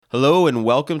Hello and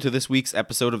welcome to this week's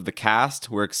episode of The Cast.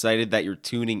 We're excited that you're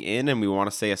tuning in, and we want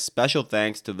to say a special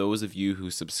thanks to those of you who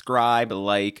subscribe,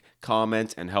 like,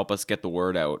 comment, and help us get the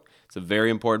word out. It's a very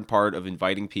important part of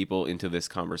inviting people into this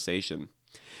conversation.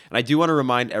 And I do want to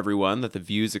remind everyone that the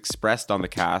views expressed on The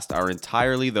Cast are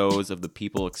entirely those of the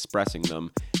people expressing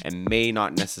them and may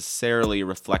not necessarily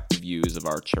reflect the views of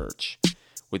our church.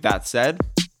 With that said,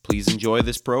 please enjoy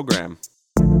this program.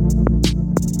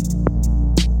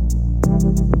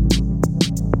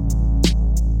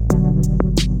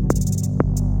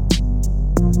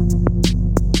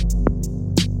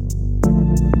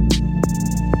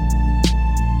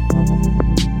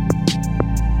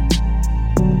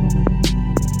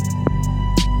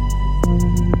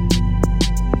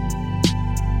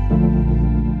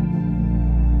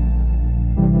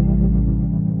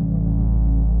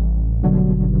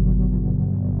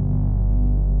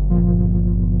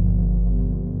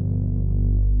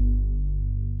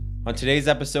 On today's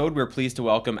episode, we're pleased to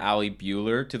welcome Allie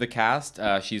Bueller to the cast.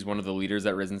 She's one of the leaders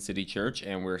at Risen City Church,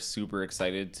 and we're super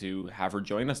excited to have her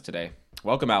join us today.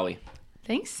 Welcome, Allie.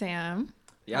 Thanks, Sam.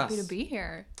 Yes. Happy to be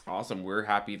here. Awesome. We're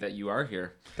happy that you are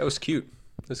here. That was cute.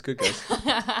 That's good, guys.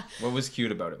 What was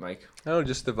cute about it, Mike? I don't know,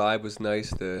 just the vibe was nice,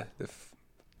 the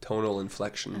tonal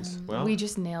inflections. Well, we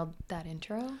just nailed that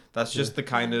intro. That's just the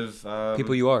kind of...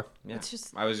 People you are. Yeah. It's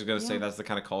just, I was going to say that's the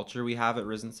kind of culture we have at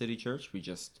Risen City Church. We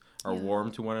just are warm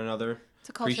to one another. It's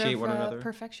a culture appreciate of one another.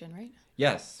 perfection, right?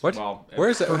 Yes. What? Well, Where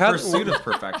is it? Pursuit of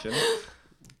perfection.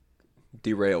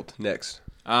 Derailed. Next.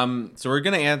 So we're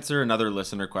going to answer another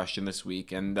listener question this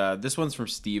week, and this one's from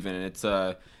Steven, and it's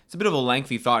a bit of a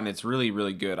lengthy thought, and it's really,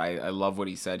 really good. I love what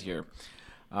he said here.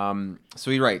 So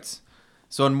he writes,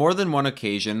 so on more than one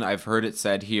occasion, I've heard it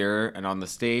said here and on the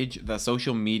stage that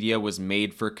social media was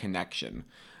made for connection,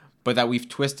 but that we've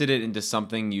twisted it into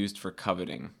something used for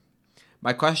coveting.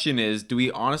 My question is, do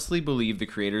we honestly believe the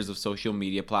creators of social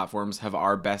media platforms have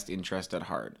our best interest at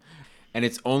heart, and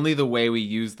it's only the way we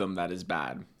use them that is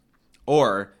bad?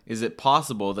 Or is it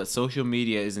possible that social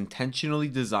media is intentionally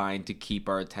designed to keep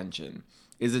our attention?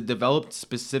 Is it developed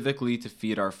specifically to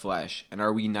feed our flesh, and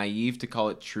are we naive to call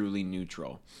it truly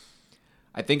neutral?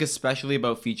 I think especially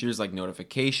about features like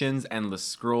notifications,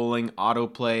 endless scrolling,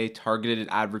 autoplay, targeted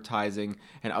advertising,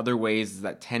 and other ways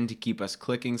that tend to keep us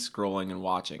clicking, scrolling, and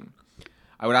watching.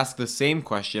 I would ask the same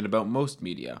question about most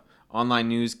media. Online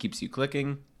news keeps you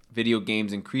clicking. Video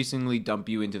games increasingly dump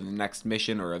you into the next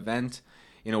mission or event.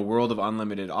 In a world of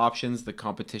unlimited options, the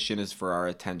competition is for our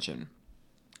attention.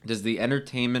 Does the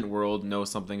entertainment world know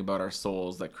something about our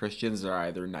souls that Christians are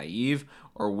either naive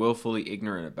or willfully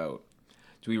ignorant about?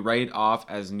 Do we write off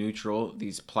as neutral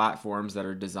these platforms that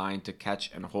are designed to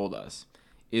catch and hold us?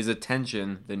 Is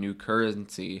attention the new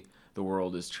currency the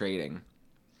world is trading?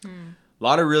 A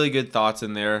lot of really good thoughts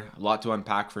in there, a lot to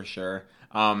unpack for sure.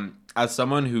 As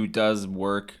someone who does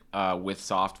work with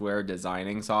software,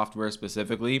 designing software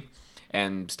specifically,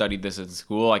 and studied this in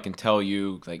school, I can tell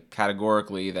you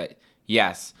categorically that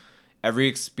yes, every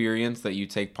experience that you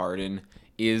take part in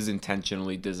is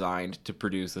intentionally designed to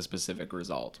produce a specific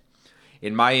result.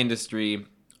 In my industry,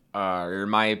 or in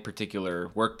my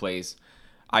particular workplace,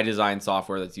 I design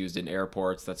software that's used in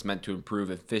airports that's meant to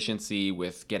improve efficiency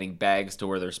with getting bags to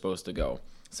where they're supposed to go.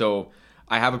 So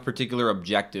I have a particular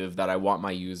objective that I want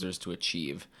my users to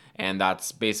achieve, and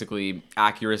that's basically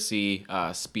accuracy,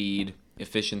 speed,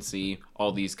 efficiency,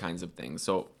 all these kinds of things.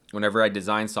 So whenever I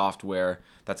design software,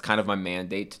 that's kind of my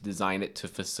mandate, to design it to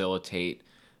facilitate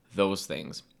those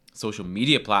things. Social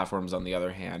media platforms, on the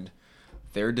other hand,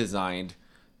 they're designed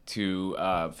to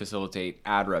facilitate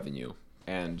ad revenue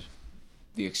and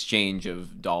the exchange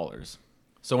of dollars.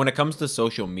 So when it comes to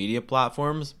social media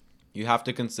platforms, you have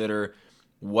to consider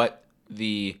what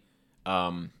is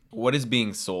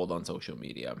being sold on social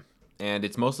media, and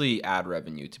it's mostly ad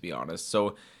revenue, to be honest.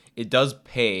 So it does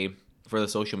pay for the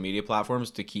social media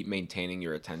platforms to keep maintaining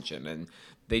your attention, and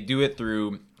they do it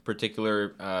through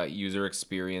particular user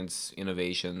experience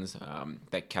innovations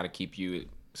that kind of keep you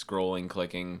scrolling,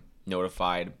 clicking,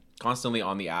 notified constantly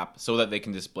on the app so that they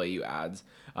can display you ads.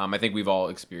 I think we've all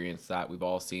experienced that. We've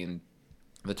all seen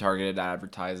the targeted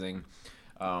advertising,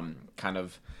 kind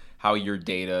of how your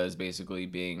data is basically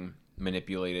being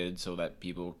manipulated so that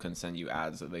people can send you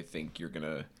ads that they think you're going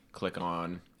to click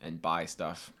on and buy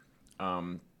stuff.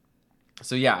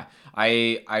 So yeah,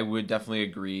 I would definitely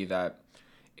agree that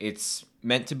it's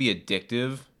meant to be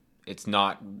addictive. It's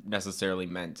not necessarily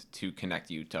meant to connect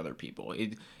you to other people.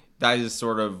 That is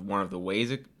sort of one of the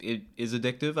ways it is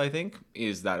addictive, I think,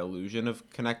 is that illusion of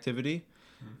connectivity.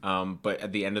 But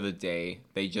at the end of the day,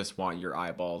 they just want your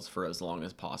eyeballs for as long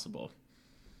as possible.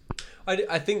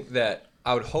 I think that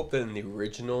I would hope that in the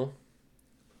original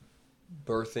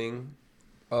birthing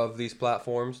of these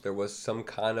platforms, there was some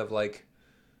kind of like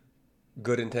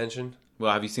good intention.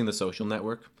 Well, have you seen The Social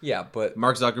Network? Yeah, but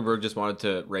Mark Zuckerberg just wanted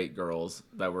to rate girls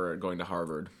that were going to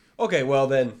Harvard. okay, well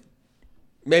then,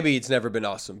 maybe it's never been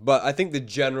awesome. But I think the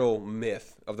general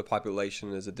myth of the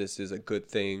population is that this is a good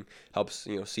thing, helps,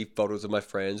 see photos of my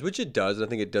friends, which it does. And I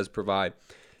think it does provide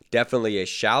definitely a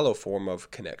shallow form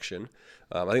of connection.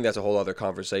 I think that's a whole other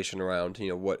conversation around,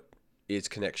 what is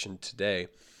connection today.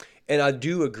 And I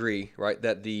do agree, right,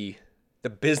 that the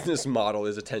business model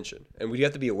is attention, and we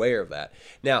have to be aware of that.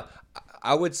 Now,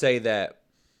 I would say that,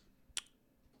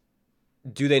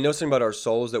 do they know something about our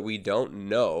souls that we don't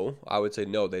know? I would say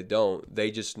no, they don't.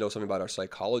 They just know something about our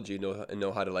psychology, and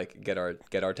know how to like get our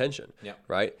attention,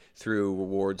 right? Through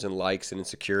rewards and likes and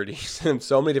insecurities and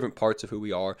so many different parts of who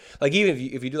we are. Like even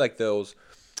if you do like those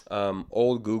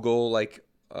old Google like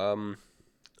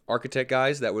architect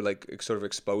guys that would like sort of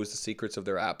expose the secrets of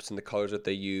their apps and the colors that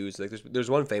they use. Like there's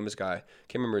one famous guy,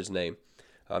 can't remember his name.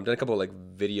 Done a couple of like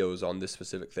videos on this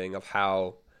specific thing of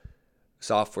how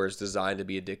software is designed to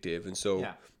be addictive. And so,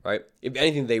 right, if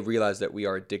anything, they realize that we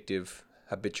are addictive,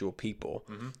 habitual people,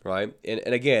 right? And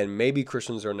again, maybe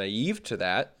Christians are naive to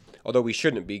that, although we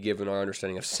shouldn't be given our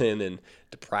understanding of sin and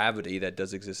depravity that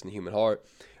does exist in the human heart.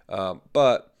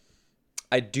 But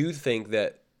I do think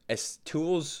that as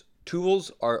tools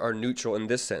are neutral in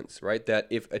this sense, right? That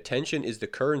if attention is the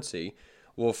currency,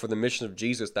 well, for the mission of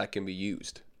Jesus, that can be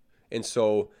used. And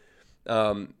so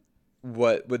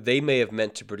what they may have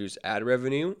meant to produce ad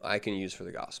revenue, I can use for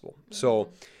the gospel. So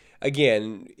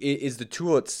again, is the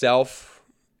tool itself,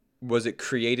 was it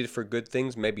created for good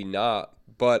things? Maybe not,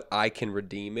 but I can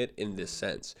redeem it in this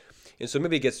sense. And so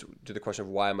maybe it gets to the question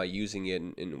of why am I using it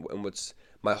and what's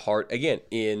my heart, again,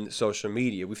 in social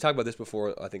media. We've talked about this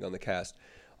before, I think, on the cast,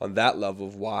 on that level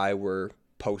of why we're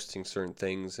posting certain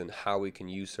things and how we can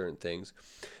use certain things.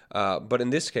 But in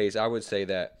this case, I would say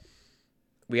that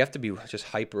we have to be just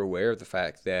hyper aware of the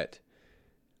fact that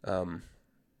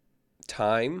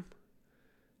time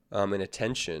and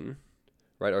attention,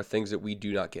 right, are things that we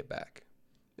do not get back.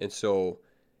 And so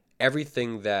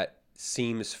everything that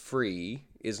seems free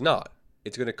is not.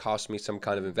 It's going to cost me some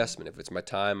kind of investment, if it's my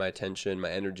time, my attention,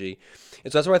 my energy.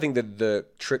 And so that's why I think that the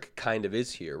trick kind of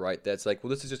is here, right? That's like, well,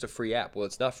 this is just a free app. Well,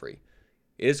 it's not free.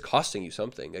 It is costing you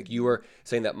something. Like you are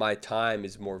saying that my time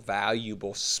is more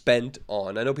valuable spent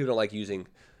on. I know people don't like using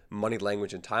money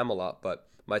language and time a lot, but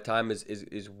my time is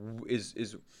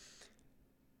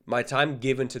my time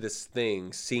given to this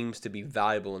thing seems to be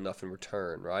valuable enough in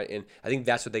return, right? And I think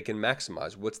that's what they can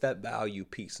maximize. What's that value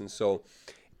piece? And so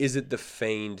is it the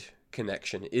feigned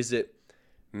connection? Is it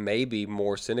maybe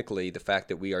more cynically the fact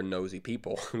that we are nosy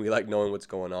people? We like knowing what's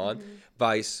going on.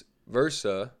 Vice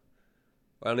versa.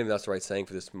 I don't even know if that's the right saying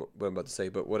for this, what I'm about to say,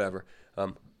 but whatever.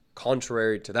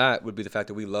 Contrary to that would be the fact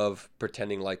that we love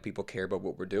pretending like people care about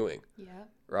what we're doing. Yeah.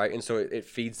 Right? And so it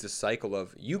feeds the cycle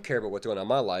of you care about what's going on in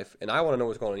my life, and I want to know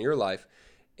what's going on in your life,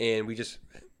 and we just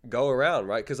go around,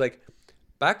 right? Because like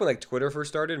back when like Twitter first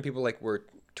started and people like were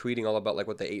tweeting all about like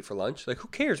what they ate for lunch, like who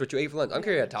cares what you ate for lunch? I don't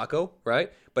care you had a taco, right?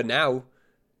 But now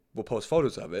we'll post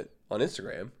photos of it on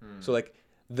Instagram. So like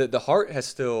the heart has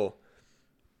still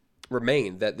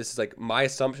remained that this is like my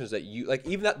assumption is that you like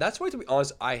even that's why, to be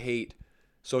honest, I hate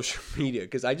social media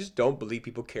because I just don't believe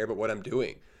people care about what I'm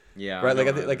doing. Yeah. Right. Like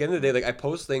at the end of the day, like I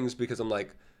post things because I'm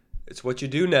like, it's what you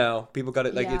do now. People got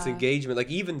it. Like it's engagement. Like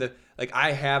even like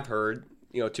I have heard,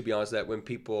 to be honest, that when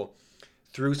people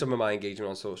through some of my engagement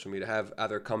on social media have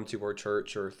either come to our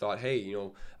church or thought, hey,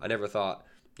 I never thought,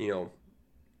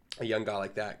 a young guy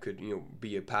like that could,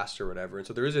 be a pastor or whatever. And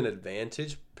so there is an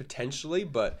advantage potentially,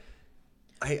 but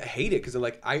I hate it because I'm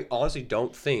like, I honestly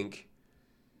don't think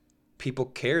people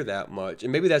care that much.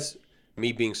 And maybe that's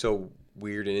me being so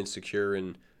weird and insecure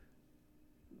and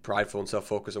prideful and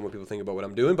self-focused on what people think about what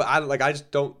I'm doing. But I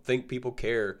just don't think people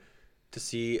care to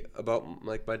see about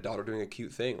like my daughter doing a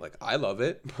cute thing. Like I love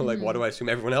it, but like why do I assume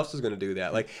everyone else is going to do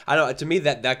that? Like I don't. To me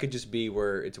that could just be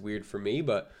where it's weird for me.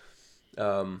 But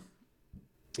yeah.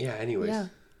 Anyways. Yeah,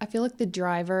 I feel like the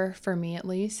driver for me at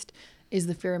least is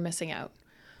the fear of missing out.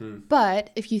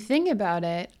 But if you think about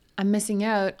it, I'm missing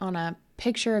out on a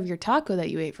picture of your taco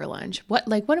that you ate for lunch.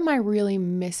 What am I really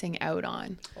missing out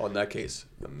on? Oh, in that case,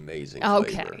 amazing.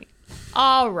 Okay. Flavor.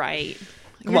 All right.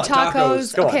 Come your on,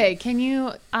 tacos. Come okay, on. Can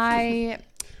you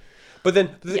But then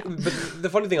but the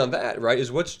funny thing on that, right,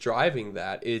 is what's driving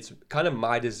that? It's kind of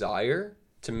my desire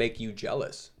to make you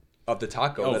jealous of the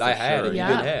taco that I had and you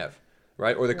didn't have,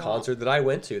 right? Or the concert that I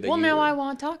went to. I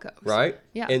want tacos. Right?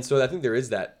 Yeah. And so I think there is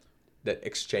that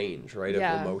exchange, right, of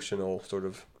Yeah. emotional sort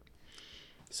of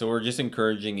So we're just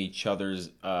encouraging each other's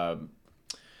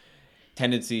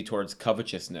tendency towards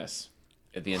covetousness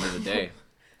at the end of the day.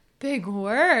 Big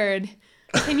word.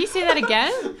 Can you say that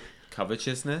again?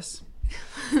 Covetousness?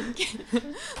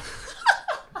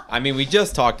 I mean, we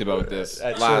just talked about this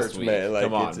at last church, week. man. Like,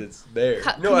 Come on. it's there.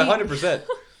 No, 100%.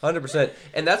 100%.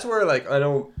 And that's where, like, I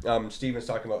know Stephen's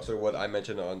talking about sort of what I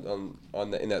mentioned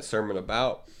in that sermon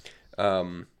about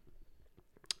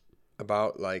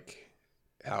like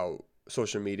how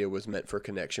social media was meant for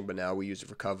connection, but now we use it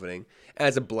for coveting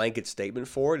as a blanket statement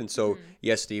for it. And so,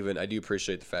 yes, Stephen, I do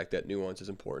appreciate the fact that nuance is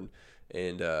important.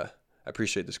 And I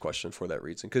appreciate this question for that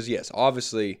reason. Because, yes,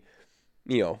 obviously,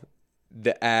 you know,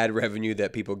 the ad revenue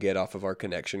that people get off of our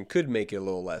connection could make it a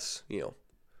little less, you know,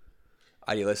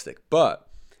 idealistic. But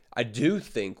I do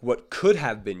think what could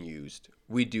have been used,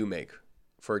 we do make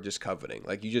for just coveting.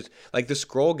 Like, you just, like, the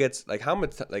scroll gets, like, how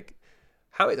many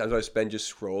times do I spend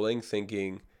just scrolling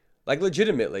thinking, like,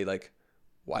 legitimately, like,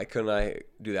 why couldn't I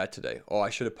do that today? Oh,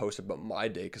 I should have posted about my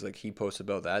day because, like, he posted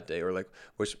about that day. Or, like,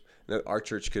 wish our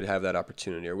church could have that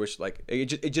opportunity. Or wish, like, it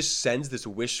just sends this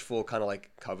wishful kind of,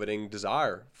 like, coveting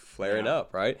desire flaring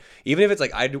up, right? Even if it's,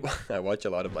 like, I watch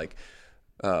a lot of, like,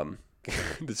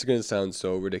 this is going to sound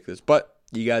so ridiculous, but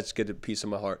you guys get a piece of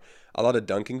my heart. A lot of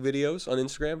dunking videos on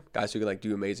Instagram, guys who can, like,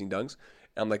 do amazing dunks.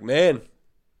 And I'm like, man,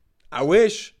 I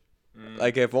wish.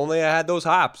 Like, if only I had those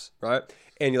hops, right?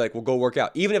 And you're like, well, go work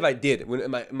out. Even if I did, when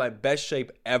in my best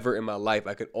shape ever in my life,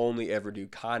 I could only ever do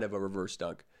kind of a reverse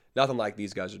dunk. Nothing like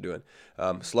these guys are doing.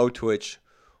 Slow twitch,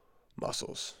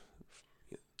 muscles,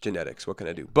 genetics. What can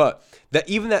I do? But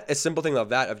a simple thing like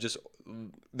that of just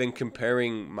then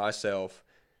comparing myself,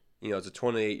 you know, as a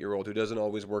 28-year-old who doesn't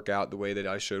always work out the way that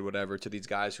I should, whatever, to these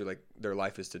guys who, like, their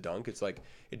life is to dunk. It's like,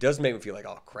 it does make me feel like,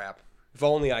 oh, crap. If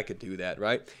only I could do that,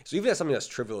 right? So even at something that's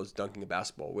trivial as dunking a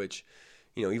basketball, which,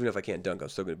 you know, even if I can't dunk, I'm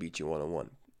still going to beat you one-on-one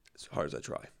as hard as I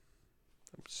try.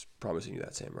 I'm just promising you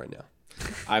that, Sam, right now.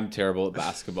 I'm terrible at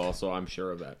basketball, so I'm sure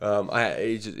of that.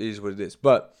 It is what it is.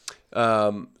 But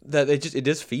that it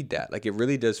does feed that. Like, it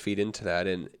really does feed into that.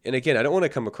 And again, I don't want to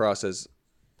come across as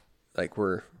like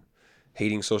we're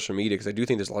hating social media, because I do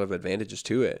think there's a lot of advantages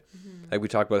to it. Like we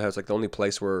talked about how it's like the only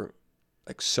place where,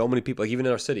 like, so many people, like even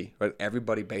in our city, right,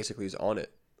 everybody basically is on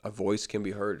it. A voice can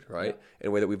be heard, right, in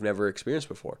a way that we've never experienced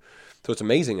before. So it's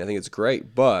amazing. I think it's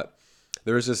great. But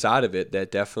there is a side of it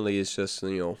that definitely is just,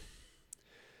 you know,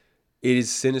 it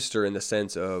is sinister in the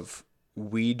sense of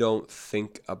we don't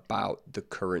think about the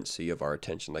currency of our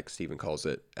attention, like Stephen calls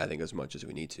it, I think, as much as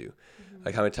we need to.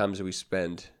 Like, how many times do we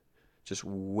spend just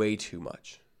way too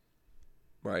much,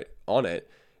 right, on it?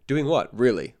 Doing what,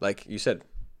 really? Like you said,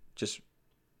 just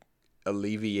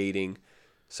alleviating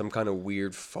some kind of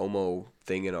weird FOMO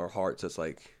thing in our hearts that's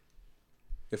like,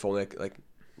 if only like.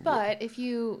 But if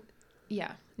you,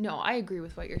 I agree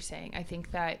with what you're saying. I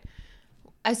think that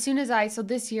as soon as so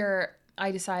this year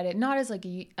I decided, not as like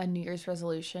a New Year's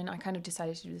resolution, I kind of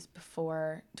decided to do this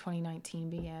before 2019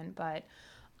 began, but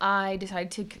I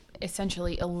decided to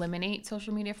essentially eliminate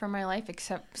social media from my life,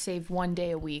 except save one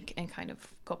day a week and kind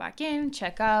of go back in,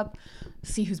 check up,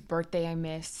 see whose birthday I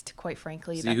missed, quite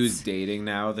frankly. See who's dating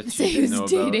now that you see didn't who's know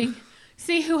dating. about.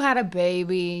 See who had a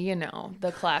baby, you know,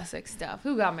 the classic stuff.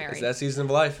 Who got married. It's that season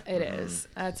of life. It is.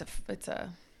 It's a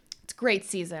great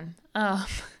season.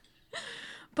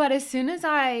 But as soon as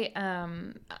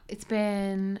it's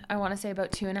been, I want to say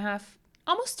about 2.5,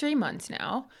 almost 3 months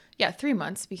now. Yeah, 3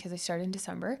 months, because I started in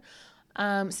December.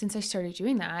 Since I started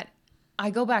doing that, I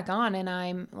go back on and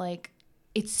I'm like,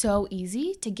 it's so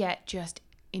easy to get just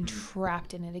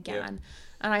entrapped in it again. Yeah.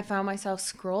 And I found myself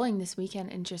scrolling this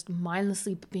weekend and just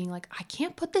mindlessly being like, I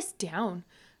can't put this down.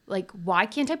 Like, why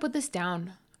can't I put this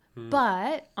down?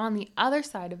 But on the other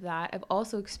side of that, I've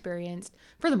also experienced,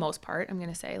 for the most part, I'm going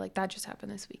to say, like, that just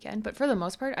happened this weekend. But for the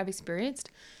most part, I've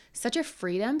experienced such a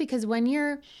freedom, because when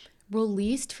you're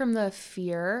released from the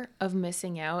fear of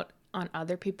missing out on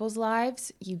other people's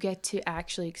lives, you get to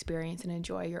actually experience and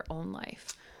enjoy your own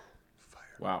life.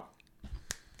 Wow.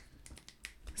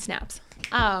 Snaps.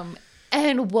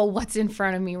 And well, what's in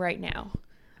front of me right now?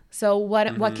 So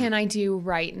what can I do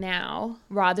right now,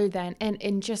 rather than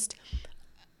and just,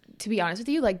 to be honest with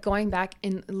you, like, going back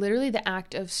and literally the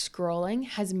act of scrolling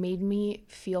has made me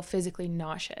feel physically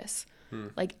nauseous.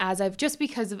 Like,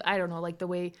 because of, I don't know, like, the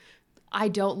way I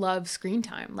don't love screen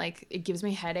time. Like, it gives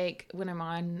me a headache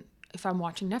if I'm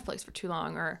watching Netflix for too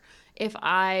long, or if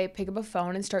I pick up a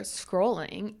phone and start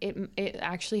scrolling, it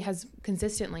actually has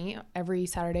consistently every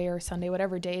Saturday or Sunday,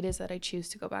 whatever day it is that I choose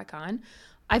to go back on,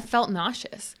 I felt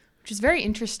nauseous, which is very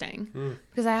interesting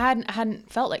because I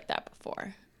hadn't felt like that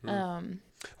before.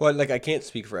 Well, like, I can't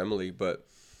speak for Emily, but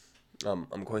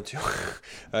I'm going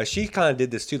to. She kind of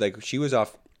did this too. Like she was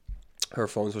off her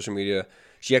phone, social media.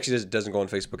 She actually doesn't go on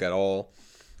Facebook at all.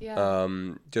 Yeah.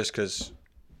 Just because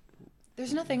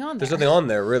there's nothing on there. There's nothing on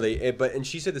there really. And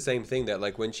she said the same thing, that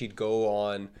like when she'd go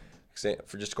on,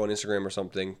 for just go on Instagram or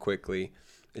something quickly,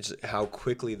 it's how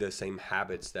quickly the same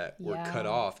habits that were cut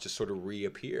off just sort of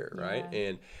reappear, right?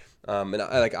 And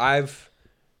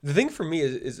the thing for me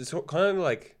is it's kind of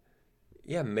like,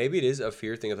 yeah, maybe it is a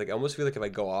fear thing. Of like, I almost feel like if I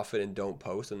go off it and don't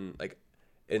post, and like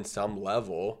in some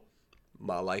level,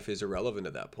 my life is irrelevant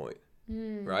at that point,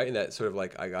 right? And that sort of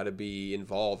like, I got to be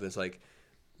involved. It's like,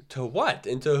 to what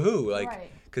and to who?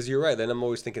 Like, because you're right. Then I'm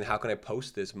always thinking, how can I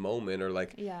post this moment? Or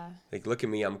like, like, look at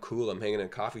me, I'm cool. I'm hanging in a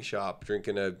coffee shop,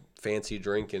 drinking a fancy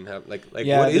drink, and have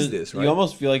what is this? Right? You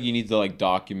almost feel like you need to like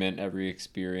document every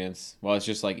experience. Well, it's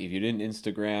just like if you didn't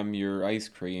Instagram your ice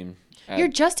cream, you're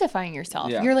justifying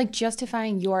yourself. Yeah. You're like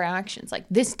justifying your actions. Like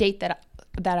this date that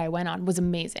I went on was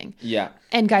amazing. Yeah.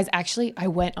 And guys, actually, I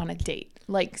went on a date.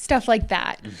 Like stuff like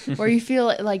that, where you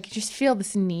feel like you just feel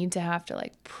this need to have to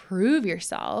like prove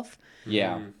yourself.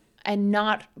 Yeah. And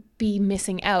not be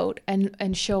missing out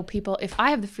and show people. If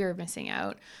I have the fear of missing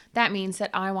out, that means that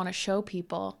I want to show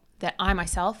people that I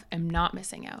myself am not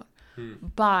missing out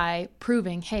by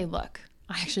proving, hey, look,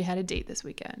 I actually had a date this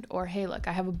weekend, or hey, look,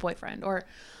 I have a boyfriend, or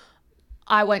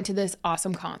I went to this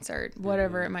awesome concert,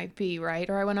 whatever it might be, right?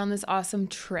 Or I went on this awesome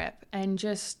trip. And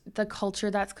just the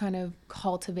culture that's kind of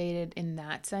cultivated in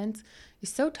that sense is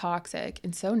so toxic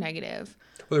and so negative.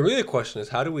 Well, the really question is,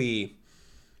 how do we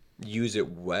use it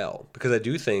well? Because I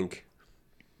do think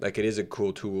like it is a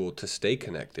cool tool to stay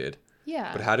connected.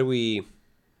 Yeah. But how do we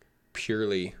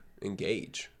purely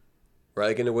engage? Right?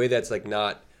 Like in a way that's like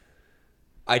not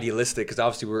idealistic, because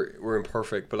obviously we're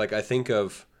imperfect, but like I think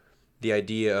of the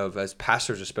idea of, as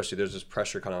pastors especially, there's this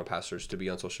pressure kind of on pastors to be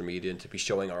on social media and to be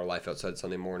showing our life outside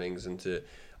Sunday mornings and to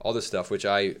all this stuff, which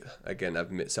I've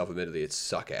self-admittedly it's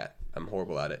suck at. I'm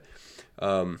horrible at it.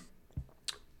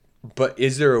 But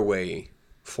is there a way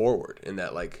forward in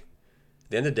that, like,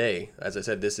 at the end of the day, as I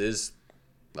said, this is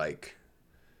like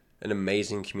an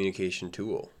amazing communication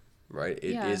tool, right?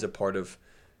 It is a part of,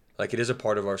 like, it is a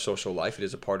part of our social life. It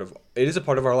is a part of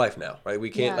our life now, right? We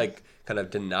can't like kind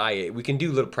of deny it. We can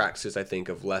do little practices, I think,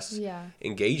 of less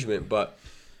engagement, but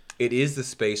it is the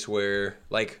space where,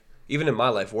 like, even in my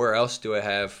life, where else do I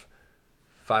have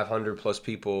 500 plus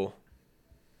people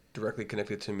directly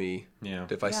connected to me? Yeah.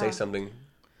 If I say something,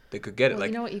 they could get it. Like,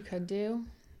 you know what you could do?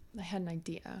 I had an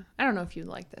idea. I don't know if you'd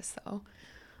like this though.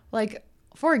 Like,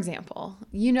 for example,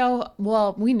 we know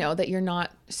that you're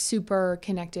not super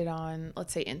connected on,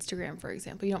 let's say, Instagram, for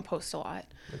example. You don't post a lot.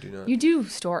 I do not. You do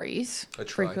stories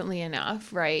frequently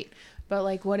enough, right? But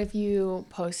like, what if you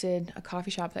posted a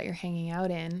coffee shop that you're hanging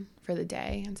out in for the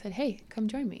day and said, hey, come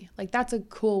join me? Like, that's a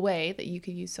cool way that you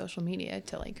could use social media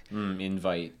to like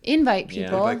invite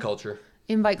people.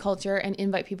 Invite culture And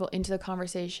invite people into the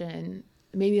conversation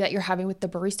maybe that you're having with the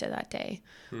barista that day.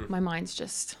 My mind's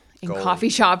just in coffee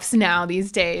shops now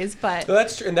these days, but no,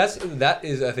 that's true. And that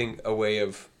is I think a way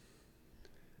of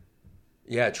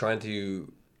trying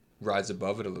to rise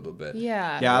above it a little bit.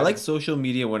 I like social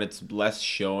media when it's less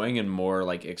showing and more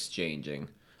like exchanging.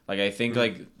 Like, I think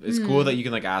like it's cool that you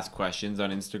can like ask questions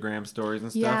on Instagram stories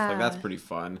and stuff. Like, that's pretty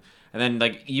fun. And then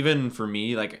like, even for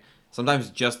me, like, sometimes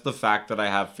just the fact that I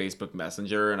have Facebook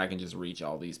Messenger and I can just reach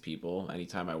all these people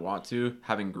anytime I want to,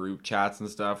 having group chats and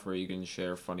stuff where you can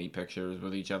share funny pictures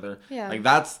with each other. Yeah. Like,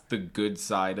 that's the good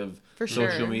side of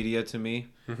social media to me,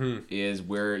 is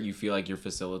where you feel like you're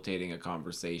facilitating a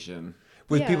conversation.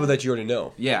 With people that you already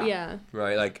know. Yeah.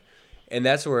 Right? Like, and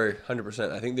that's where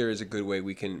 100%, I think there is a good way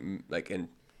we can, like, and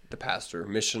the pastor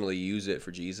missionally use it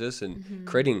for Jesus and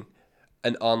creating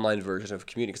an online version of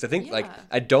community. Because I think, like,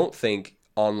 I don't think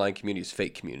online community is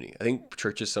fake community. I think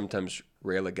churches sometimes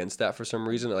rail against that for some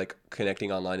reason. Like,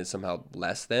 connecting online is somehow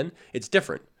less than. It's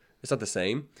different. It's not the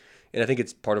same. And I think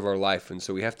it's part of our life. And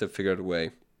so we have to figure out a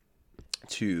way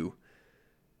to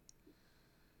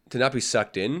not be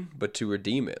sucked in, but to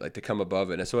redeem it, like to come above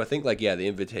it. And so I think like, the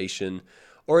invitation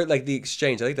or like the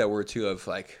exchange, I like that word too of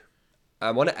like,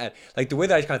 I want to add, like the way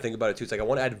that I kind of think about it too, it's like I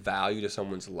want to add value to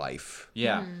someone's life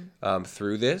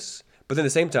through this. But then at the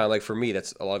same time, like for me,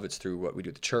 that's a lot of it's through what we do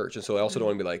at the church. And so I also don't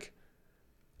want to be like,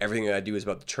 everything that I do is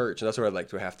about the church. And that's where I'd like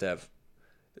to have,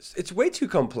 it's way too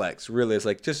complex, really. It's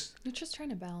like you're just trying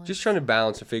to balance. Just trying to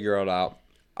balance and figure it out.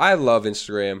 I love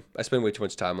Instagram. I spend way too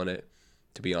much time on it,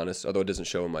 to be honest, although it doesn't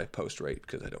show in my post rate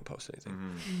because I don't post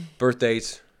anything.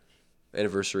 Birthdays,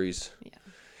 anniversaries,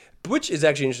 which is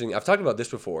actually interesting. I've talked about this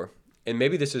before, and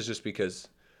maybe this is just because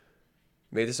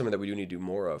maybe this is something that we do need to do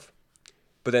more of.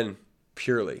 But then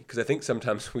purely, because I think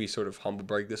sometimes we sort of humble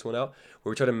brag this one out,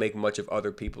 where we try to make much of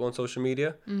other people on social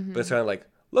media, but it's kind of like,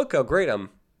 look how great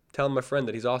I'm telling my friend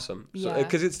that he's awesome. So,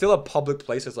 because it's still a public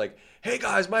place. It's like, hey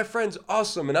guys, my friend's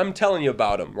awesome, and I'm telling you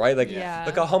about him, right? Like,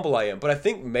 look how humble I am. But I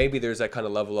think maybe there's that kind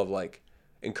of level of like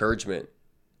encouragement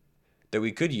that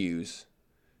we could use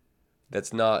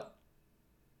that's not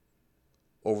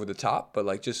over the top, but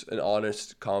like just an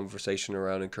honest conversation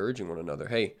around encouraging one another.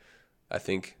 Hey, I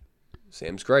think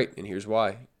Sam's great, and here's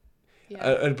why.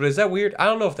 But is that weird? I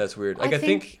don't know if that's weird. Like, I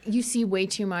think you see way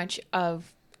too much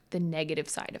of the negative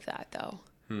side of that, though.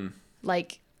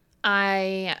 Like,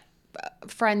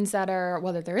 friends that are,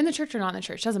 whether they're in the church or not in the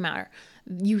church, doesn't matter.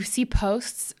 You see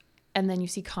posts and then you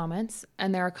see comments,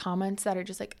 and there are comments that are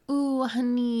just like, ooh,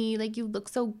 honey, like, you look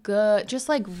so good. Just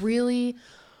like really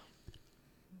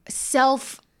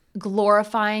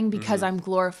self-glorifying because I'm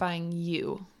glorifying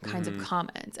you kinds of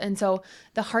comments. And so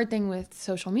the hard thing with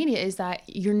social media is that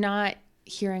you're not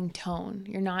hearing tone.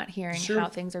 You're not hearing how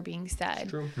things are being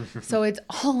said. So it's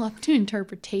all up to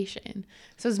interpretation.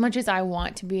 So as much as I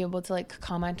want to be able to like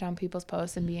comment on people's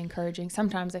posts and be encouraging,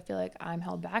 sometimes I feel like I'm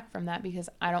held back from that because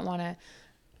I don't want to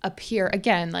appear,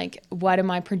 again, like, what am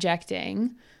I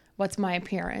projecting? What's my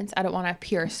appearance? I don't want to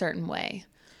appear a certain way.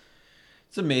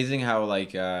 It's amazing how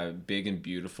like big and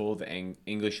beautiful the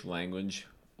English language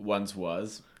once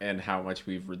was, and how much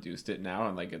we've reduced it now,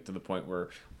 and like get to the point where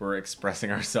we're expressing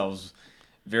ourselves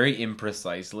very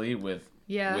imprecisely with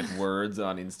words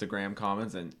on Instagram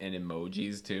comments and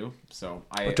emojis too. So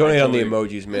don't hate on the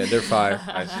emojis, man. They're fire.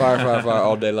 fire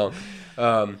all day long.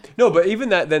 No, but even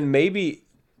that, then maybe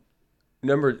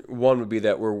number one would be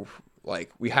that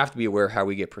we have to be aware of how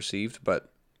we get perceived,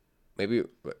 but maybe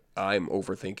I'm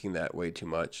overthinking that way too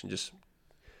much and just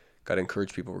got to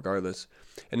encourage people regardless.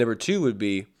 And number two would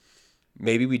be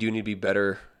maybe we do need to be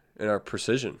better in our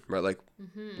precision, right? Like,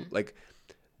 like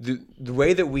the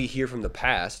way that we hear from the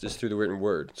past is through the written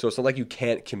word. So it's not like you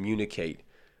can't communicate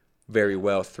very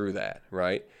well through that,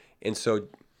 right? And so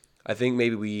I think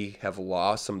maybe we have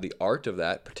lost some of the art of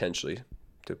that potentially,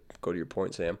 to go to your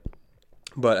point, Sam.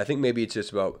 But I think maybe it's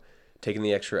just about taking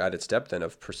the extra added step then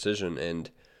of precision and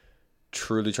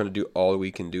truly trying to do all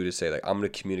we can do to say, like, I'm going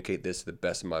to communicate this to the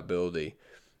best of my ability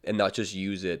and not just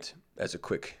use it as a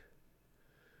quick,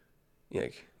 you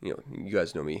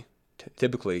guys know me.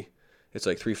 Typically, it's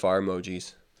like 3 fire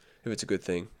emojis if it's a good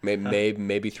thing.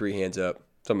 Maybe 3 hands up,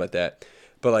 something like that.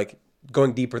 But like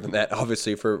going deeper than that,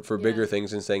 obviously, for bigger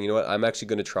things, and saying, you know what, I'm actually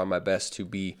going to try my best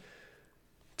to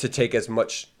take as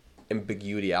much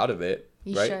ambiguity out of it.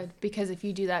 You should, because if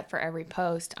you do that for every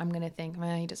post, I'm going to think,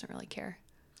 man, he doesn't really care.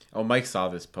 Oh, Mike saw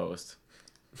this post.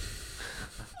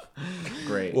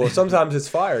 Great. Well, sometimes it's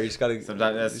fire. You just got to...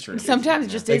 Sometimes that's true. Sometimes it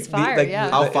just is fire,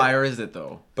 How fire is it,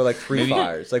 though? But like 3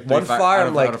 fires. Like 1 fire,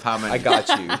 I'm like, I got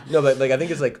you. No, but like I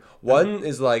think it's like 1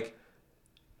 is like...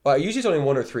 Well, usually it's only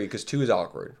 1 or 3 because 2 is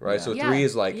awkward, right? So 3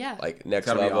 is like next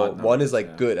level. 1 is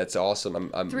like good. That's awesome.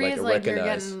 I'm 3 like is like recognize. You're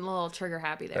getting a little trigger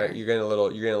happy there. Right? You're getting a little.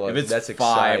 If it's that's 5,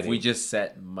 exciting. we just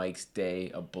set Mike's day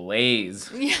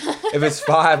ablaze. If it's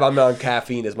 5, I'm on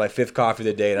caffeine. It's my 5th coffee of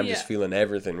the day, and I'm just feeling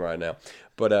everything right now.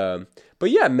 But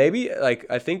yeah, maybe like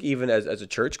I think even as a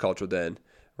church culture, then,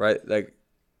 right? Like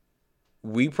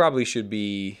we probably should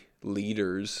be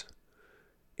leaders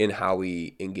in how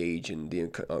we engage in the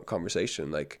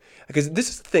conversation, like, because this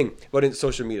is the thing about in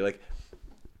social media, like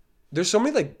there's so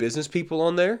many like business people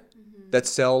on there that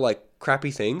sell like crappy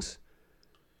things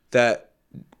that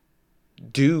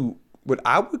do what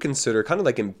I would consider kind of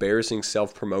like embarrassing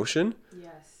self-promotion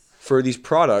for these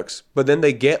products, but then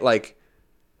they get like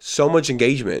so much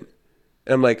engagement,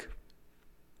 and I'm like,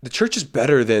 the church is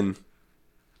better than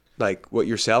like what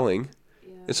you're selling,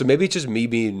 and so maybe it's just me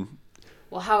being...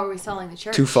 Well, how are we selling the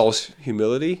church? Too false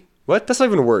humility? What? That's not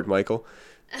even a word, Michael.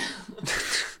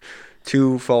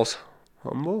 Too false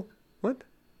humble? What?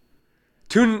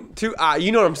 You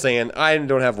know what I'm saying. I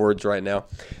don't have words right now.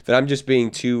 That I'm just being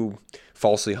too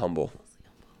falsely humble.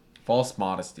 False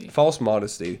modesty. False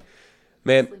modesty.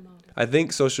 Man, I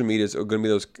think social media is going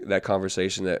to be that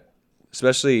conversation that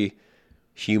especially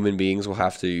human beings will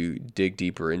have to dig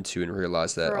deeper into and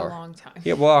realize that for a long time.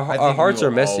 Yeah, well, our hearts are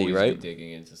messy, right? Be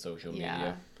digging into social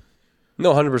media.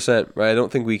 No, 100%, right? I don't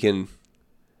think we can.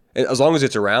 As long as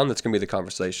it's around, that's going to be the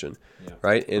conversation,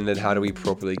 right? And then how do we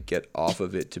properly get off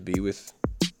of it to be with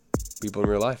people in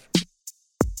real life?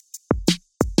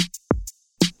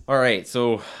 All right,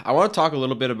 so I want to talk a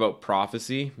little bit about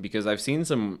prophecy because I've seen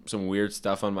some weird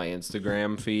stuff on my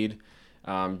Instagram feed.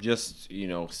 Just,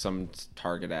 some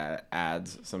target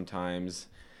ads sometimes.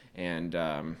 And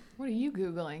what are you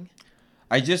Googling?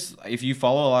 if you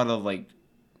follow a lot of like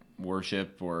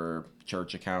worship or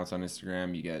church accounts on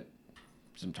Instagram, you get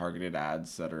some targeted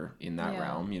ads that are in that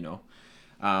realm, you know.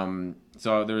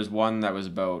 So there's one that was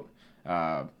about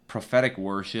prophetic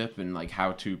worship and like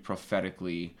how to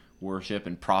prophetically worship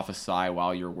and prophesy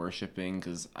while you're worshiping,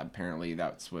 because apparently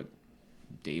that's what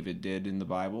David did in the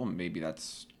Bible. Maybe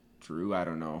that's true. I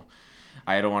don't know.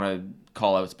 I don't want to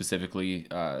call out specifically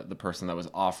the person that was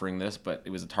offering this, but it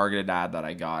was a targeted ad that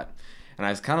I got. And I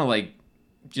was kind of like,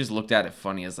 just looked at it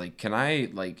funny as like, can I,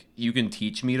 like, you can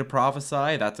teach me to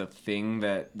prophesy? That's a thing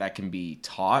that can be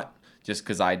taught just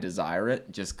because I desire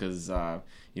it, just because,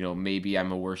 you know, maybe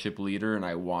I'm a worship leader and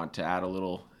I want to add a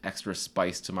little extra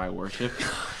spice to my worship.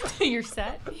 Your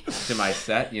set? To my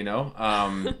set, you know?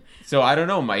 So I don't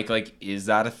know, Mike, like, is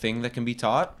that a thing that can be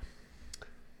taught?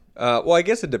 Well, I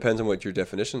guess it depends on what your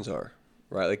definitions are,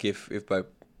 right? Like if by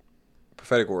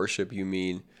prophetic worship you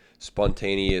mean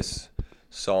spontaneous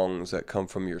songs that come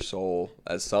from your soul,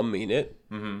 as some mean it,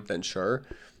 then sure.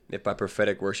 If by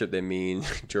prophetic worship they mean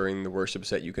during the worship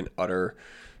set you can utter,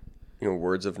 you know,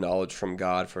 words of knowledge from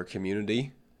God for a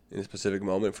community in a specific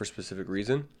moment for a specific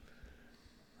reason,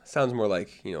 sounds more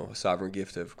like, you know, a sovereign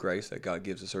gift of grace that God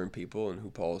gives to certain people and who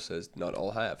Paul says not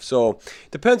all have. So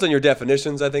depends on your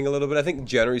definitions, I think, a little bit. I think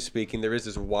generally speaking, there is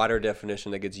this wider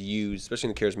definition that gets used,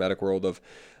 especially in the charismatic world, of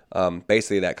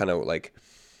basically that kind of like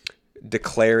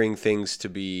declaring things to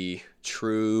be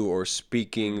true or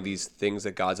speaking these things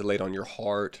that God's laid on your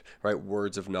heart, right?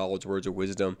 Words of knowledge, words of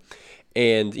wisdom.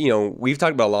 And, you know, we've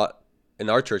talked about a lot in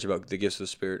our church about the gifts of the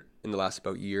Spirit in the last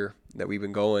about year that we've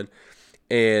been going.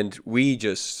 And we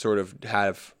just sort of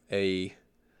have a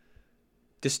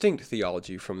distinct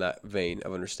theology from that vein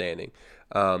of understanding.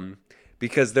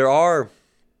 Because there are,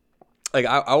 like,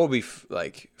 I will be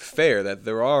fair that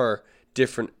there are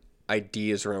different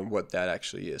ideas around what that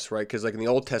actually is, right? Because like in the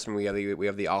Old Testament, we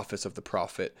have the office of the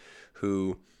prophet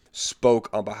who spoke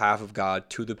on behalf of God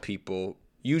to the people,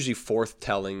 usually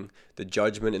forthtelling the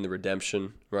judgment and the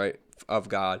redemption, right, of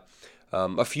God.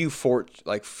 A few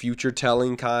future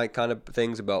telling kind of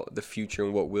things about the future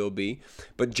and what will be.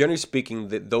 But generally speaking,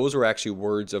 those are actually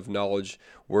words of knowledge,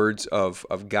 words of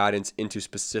guidance into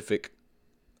specific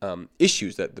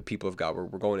issues that the people of God were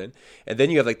going in. And then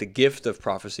you have like the gift of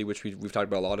prophecy, which we've talked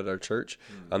about a lot at our church.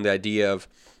 The idea of,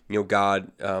 you know,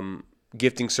 God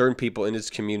gifting certain people in his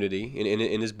community,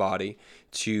 in his body,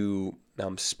 to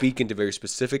speak into very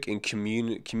specific and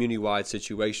community-wide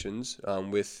situations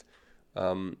with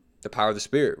the power of the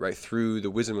Spirit, right, through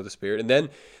the wisdom of the Spirit. And then,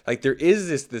 like, there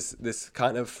is this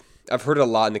kind of, I've heard it a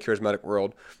lot in the charismatic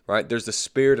world, right? There's the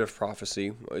spirit of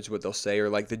prophecy, is what they'll say, or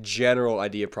like the general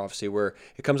idea of prophecy, where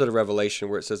it comes out of Revelation,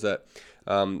 where it says that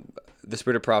the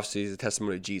spirit of prophecy is the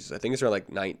testimony of Jesus. I think it's around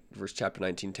like chapter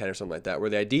 19:10 or something like that, where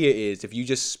the idea is if you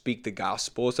just speak the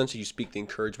gospel, essentially you speak the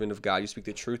encouragement of God, you speak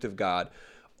the truth of God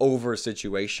over a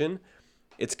situation,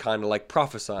 it's kind of like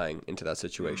prophesying into that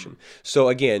situation. So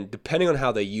again, depending on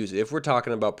how they use it, if we're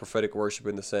talking about prophetic worship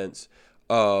in the sense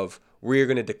of we're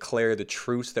going to declare the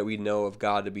truths that we know of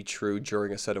God to be true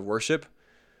during a set of worship,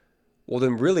 well,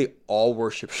 then really all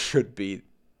worship should be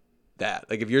that.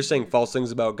 Like if you're saying false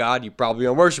things about God, you're probably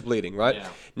on worship leading, right? Yeah.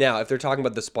 Now, if they're talking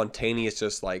about the spontaneous,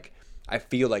 just like, I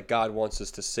feel like God wants us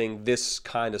to sing this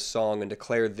kind of song and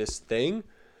declare this thing,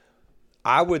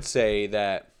 I would say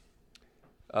that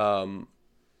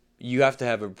you have to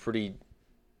have a pretty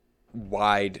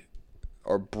wide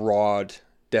or broad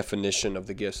definition of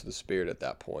the gifts of the Spirit at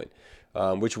that point,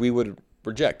 which we would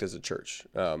reject as a church.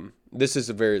 This is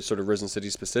a very sort of Risen City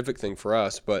specific thing for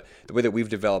us, but the way that we've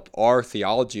developed our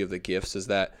theology of the gifts is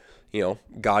that, you know,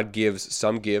 God gives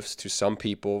some gifts to some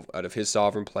people out of his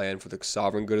sovereign plan for the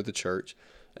sovereign good of the church,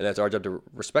 and that's our job to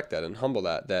respect that and humble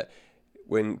that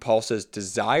when Paul says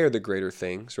desire the greater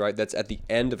things, right, that's at the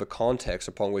end of a context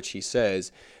upon which he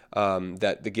says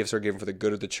that the gifts are given for the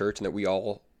good of the church and that we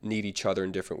all need each other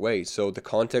in different ways. So the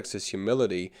context is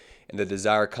humility, and the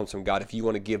desire comes from God. If you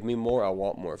want to give me more, I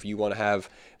want more. If you want to have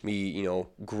me, you know,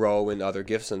 grow in other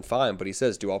gifts, then fine. But he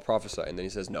says, do all prophesy? And then he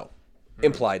says, no.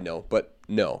 Implied no, but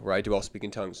no, right? Do all speak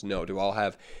in tongues? No. Do all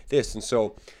have this? And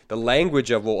so the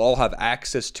language of we'll all have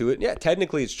access to it, yeah,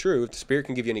 technically it's true. The Spirit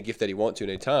can give you any gift that he wants to at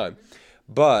any time.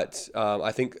 But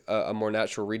I think a more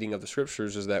natural reading of the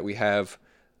scriptures is that we have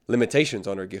limitations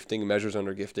on our gifting, measures on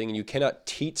our gifting, and you cannot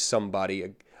teach somebody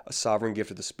a sovereign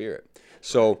gift of the Spirit.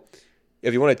 So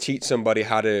if you want to teach somebody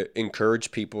how to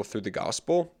encourage people through the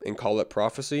gospel and call it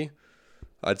prophecy,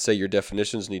 I'd say your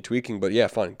definitions need tweaking, but yeah,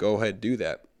 fine, go ahead, do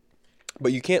that.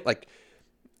 But you can't like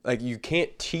you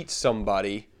can't teach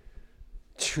somebody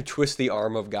to twist the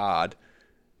arm of God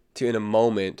to in a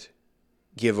moment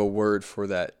give a word for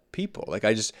that people. Like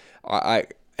I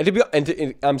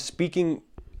And I'm speaking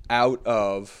out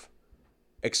of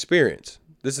experience.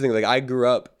 This is the thing. Like, I grew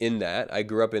up in that,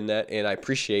 and I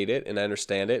appreciate it, and I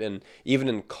understand it. And even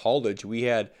in college, we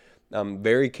had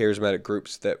very charismatic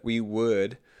groups that we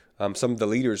would. Some of the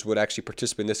leaders would actually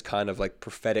participate in this kind of like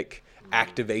prophetic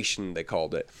activation, they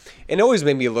called it. And it always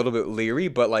made me a little bit leery,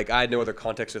 but like I had no other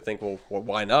context to think, well,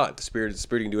 why not? The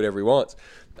Spirit can do whatever he wants.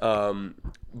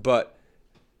 But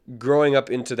growing up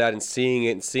into that and seeing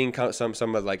it and seeing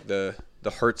some of like the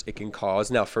hurts it can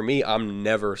cause. Now, for me, I'm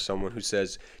never someone who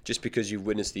says just because you've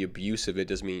witnessed the abuse of it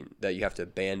doesn't mean that you have to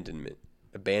abandon it.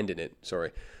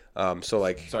 Sorry.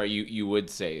 Sorry, you would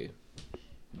say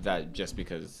that just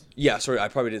because. Yeah, sorry, I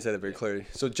probably didn't say that very clearly.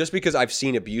 So just because I've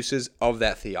seen abuses of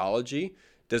that theology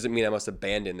doesn't mean I must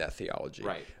abandon that theology.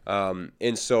 Right.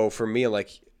 And so for me,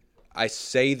 like, I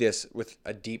say this with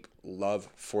a deep love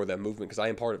for that movement because I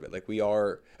am part of it. Like, we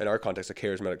are, in our context, a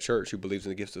charismatic church who believes in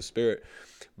the gifts of the Spirit.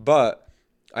 But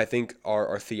I think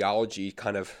our theology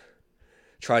kind of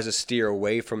tries to steer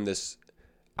away from this,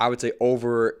 I would say,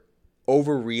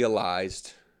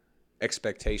 over-realized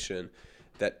expectation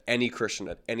that any Christian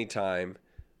at any time,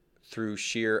 through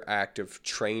sheer act of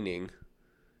training,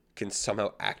 can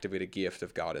somehow activate a gift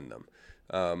of God in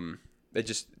them. It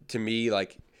just, to me,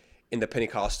 like, in the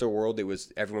Pentecostal world, it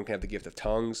was everyone can have the gift of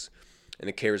tongues. In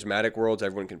the charismatic worlds,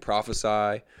 everyone can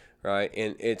prophesy, right?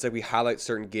 And it's like we highlight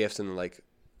certain gifts and like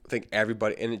I think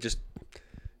everybody, and it just,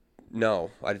 no,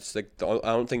 I just like, I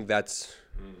don't think that's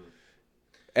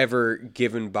ever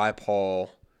given by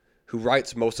Paul, who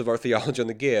writes most of our theology on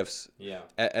the gifts,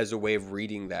 as a way of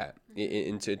reading that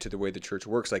into the way the church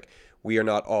works. Like, we are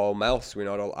not all mouths, we're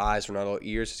not all eyes, we're not all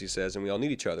ears, as he says, and we all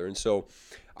need each other. And so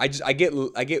I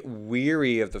get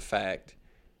weary of the fact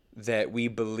that we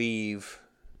believe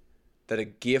that a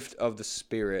gift of the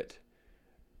Spirit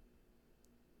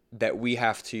that we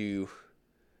have to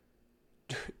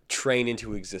train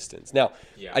into existence. Now,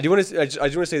 I just want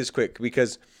to say this quick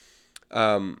because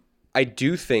I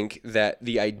do think that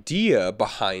the idea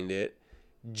behind it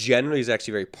generally is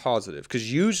actually very positive,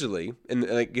 because usually, and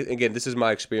like, again, this is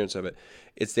my experience of it,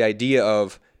 it's the idea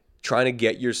of trying to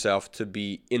get yourself to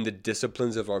be in the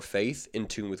disciplines of our faith in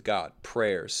tune with God.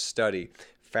 Prayer, study,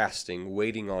 fasting,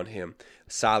 waiting on him,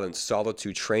 silence,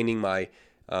 solitude, training my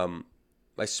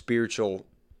my spiritual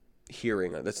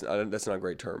hearing. That's not a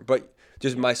great term, but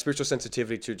just my spiritual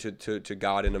sensitivity to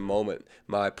God in a moment,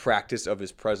 my practice of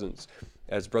his presence,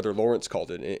 as Brother Lawrence called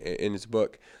it in his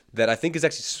book, that I think is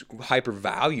actually hyper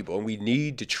valuable, and we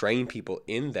need to train people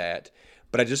in that.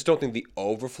 But I just don't think the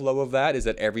overflow of that is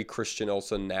that every Christian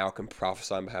also now can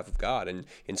prophesy on behalf of God and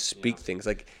speak things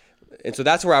like, and so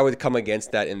that's where I would come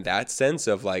against that in that sense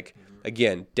of like,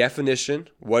 again, definition.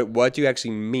 What do you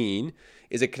actually mean?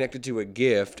 Is it connected to a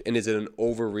gift, and is it an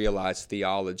over-realized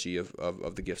theology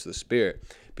of the gifts of the Spirit?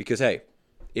 Because hey,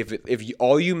 if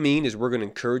all you mean is we're going to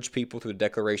encourage people through the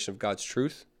declaration of God's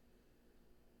truth,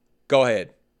 go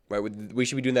ahead. Right? We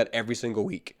should be doing that every single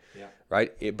week. Yeah.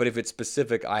 Right? But if it's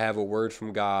specific, I have a word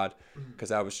from God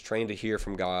because I was trained to hear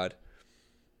from God.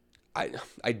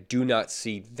 I do not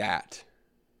see that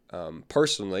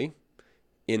personally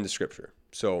in the Scripture.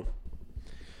 So,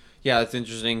 yeah, that's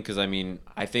interesting because I mean,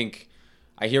 I think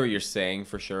I hear what you're saying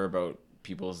for sure about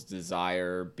people's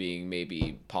desire being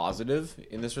maybe positive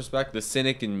in this respect. The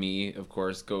cynic in me, of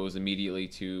course, goes immediately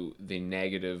to the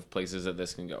negative places that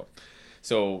this can go.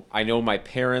 So I know my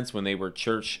parents, when they were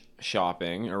church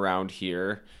shopping around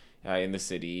here in the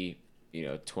city,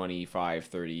 25,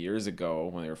 30 years ago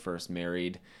when they were first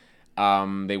married,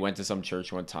 they went to some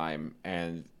church one time,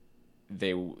 and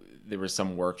there was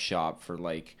some workshop for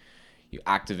like, you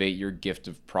activate your gift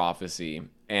of prophecy.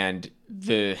 And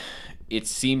it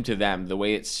seemed to them, the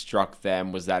way it struck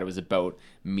them was that it was about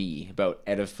me, about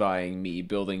edifying me,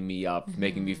 building me up,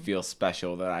 making me feel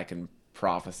special, that I can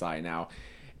prophesy now.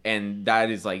 And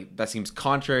that seems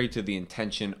contrary to the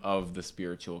intention of the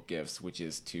spiritual gifts, which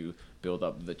is to build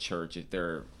up the church.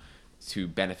 They're to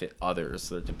benefit others,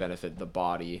 so to benefit the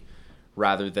body,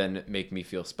 rather than make me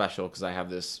feel special because I have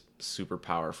this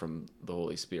superpower from the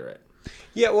Holy Spirit.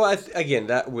 Yeah, well, again,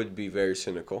 that would be very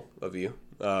cynical of you,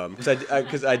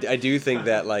 because I do think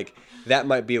that like that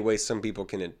might be a way some people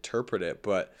can interpret it,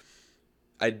 but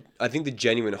I think the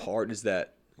genuine heart is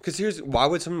that, because why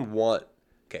would someone want?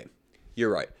 Okay,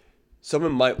 you're right.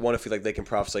 Someone might want to feel like they can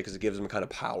prophesy because it gives them kind of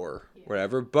power,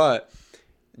 whatever. But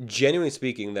genuinely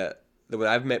speaking, that when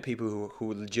I've met people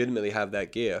who legitimately have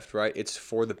that gift, right? It's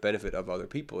for the benefit of other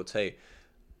people. It's, hey,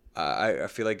 I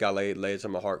feel like God laid it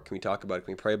on my heart. Can we talk about it?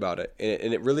 Can we pray about it?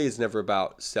 And it really is never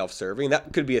about self-serving.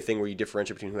 That could be a thing where you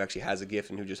differentiate between who actually has a gift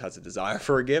and who just has a desire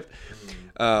for a gift.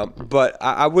 But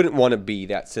I wouldn't want to be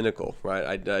that cynical, right?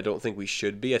 I don't think we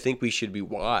should be. I think we should be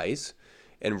wise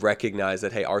and recognize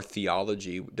that, hey, our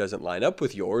theology doesn't line up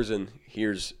with yours, and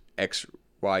here's X,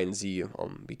 Y, and Z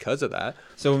because of that.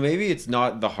 So maybe it's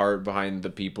not the heart behind the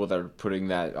people that are putting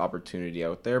that opportunity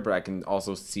out there, but I can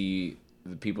also see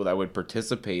the people that would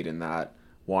participate in that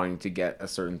wanting to get a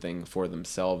certain thing for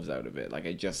themselves out of it. Like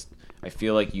I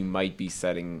feel like you might be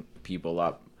setting people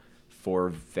up for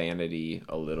vanity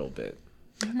a little bit.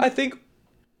 I think,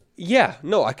 yeah,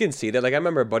 no, I can see that. Like I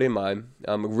remember a buddy of mine,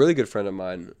 a really good friend of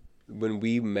mine, when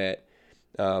we met,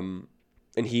 and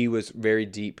he was very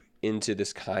deep into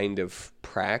this kind of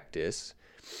practice.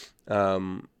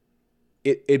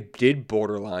 It did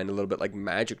borderline a little bit like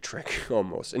magic trick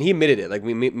almost. And he admitted it. Like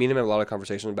me and him had a lot of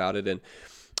conversation about it. And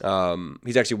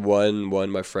he's actually one of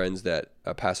my friends that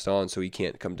passed on, so he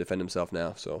can't come defend himself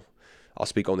now. So I'll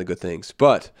speak only good things.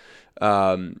 But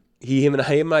him and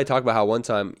I talked about how one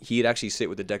time he'd actually sit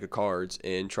with a deck of cards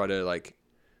and try to like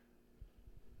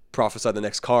prophesy the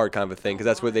next card kind of a thing, because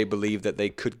that's where they believed that they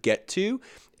could get to.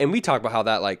 And we talked about how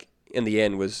that like in the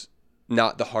end was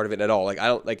not the heart of it at all.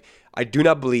 Like I do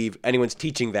not believe anyone's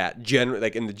teaching that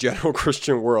like in the general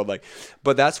Christian world. Like,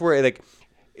 but that's where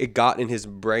it got in his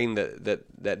brain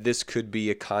that this could be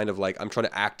a kind of like, I'm trying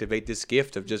to activate this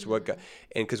gift of just what God,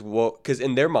 and because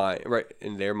in their mind, right,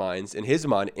 in their minds, in his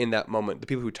mind, in that moment, the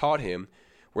people who taught him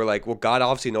were like, well, God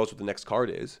obviously knows what the next card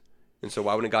is, and so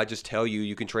why wouldn't God just tell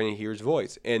you can train and hear his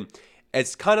voice? And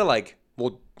it's kind of like,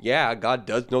 well, yeah, God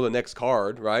does know the next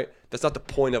card, right? That's not the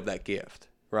point of that gift.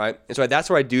 Right. And so that's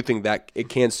where I do think that it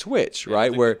can switch,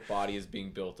 right? Where the body is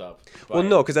being built up. Well,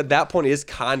 no, because at that point it is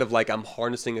kind of like I'm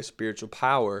harnessing a spiritual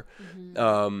power.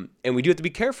 And we do have to be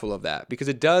careful of that, because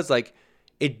it does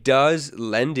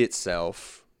lend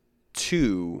itself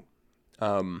to,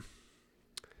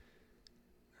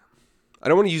 I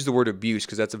don't want to use the word abuse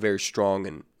because that's a very strong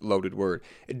and loaded word.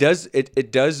 It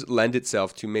does lend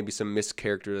itself to maybe some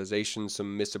mischaracterizations,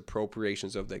 some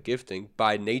misappropriations of that gifting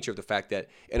by nature of the fact that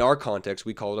in our context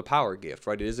we call it a power gift,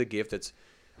 right? It is a gift that's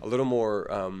a little more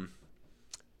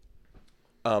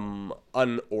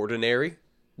unordinary.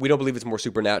 We don't believe it's more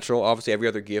supernatural. Obviously, every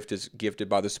other gift is gifted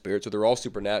by the Spirit, so they're all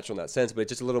supernatural in that sense. But it's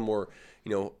just a little more,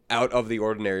 out of the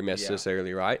ordinary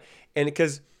necessarily, right? And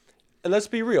let's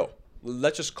be real.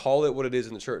 Let's just call it what it is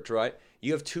in the church, right?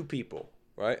 You have two people,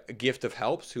 right? A gift of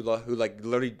helps who like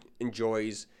literally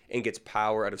enjoys and gets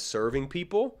power out of serving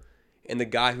people, and the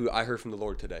guy who I heard from the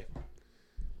Lord today.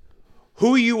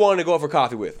 Who you want to go out for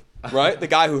coffee with, right? The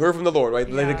guy who heard from the Lord, right?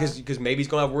 Because maybe he's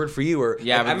gonna have a word for you, or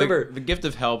yeah. I remember the gift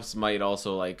of helps might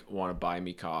also like want to buy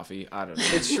me coffee. I don't know.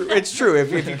 It's true.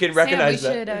 If you can recognize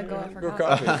Sam, we that. should go out for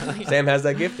coffee. Sam has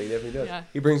that gifting. He definitely does. Yeah.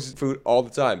 He brings food all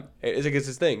the time. It's like it's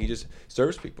his thing. He just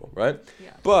serves people, right?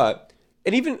 Yeah. But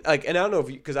and even like, and I don't know if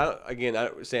you, because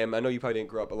Sam, I know you probably didn't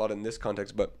grow up a lot in this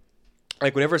context, but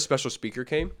like whenever a special speaker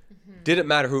came, didn't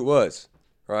matter who it was,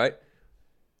 right?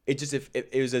 It just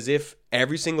it was as if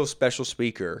every single special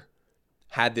speaker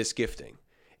had this gifting,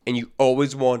 and you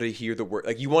always wanted to hear the word.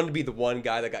 Like you wanted to be the one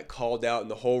guy that got called out in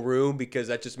the whole room, because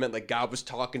that just meant like God was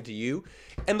talking to you.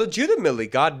 And legitimately,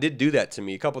 God did do that to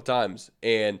me a couple times,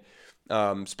 and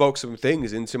spoke some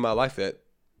things into my life that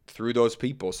through those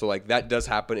people. So like that does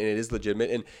happen, and it is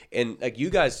legitimate. And like you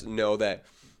guys know that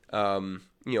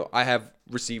I have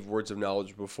received words of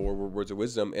knowledge before, words of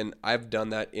wisdom, and I've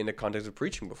done that in the context of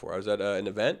preaching before. I was at an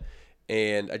event,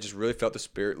 and I just really felt the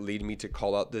Spirit lead me to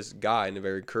call out this guy in a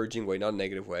very encouraging way, not a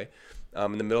negative way,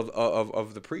 in the middle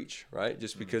of the preach, right?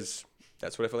 Just because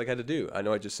that's what I felt like I had to do. I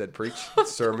know I just said preach,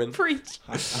 sermon. Preach.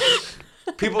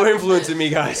 People are influencing me,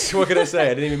 guys. What can I say?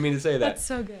 I didn't even mean to say that. That's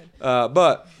so good.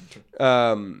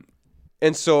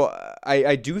 And so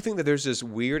I do think that there's this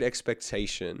weird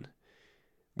expectation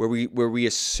where we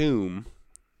assume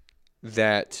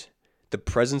that the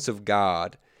presence of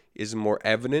God is more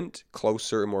evident,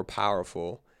 closer, and more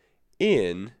powerful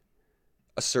in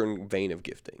a certain vein of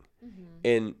gifting. Mm-hmm.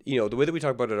 And, the way that we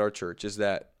talk about it at our church is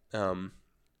that,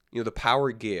 the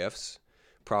power gifts,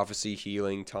 prophecy,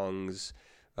 healing, tongues,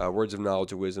 words of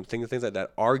knowledge, of wisdom, things like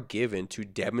that are given to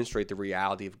demonstrate the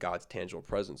reality of God's tangible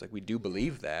presence. Like we do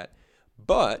believe that,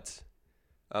 but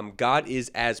God is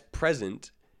as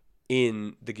present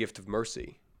in the gift of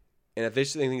mercy. And if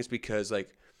this thing is because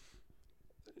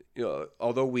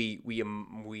although we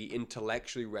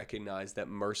intellectually recognize that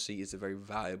mercy is a very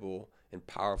valuable and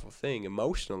powerful thing,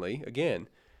 emotionally, again,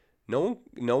 no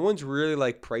one's really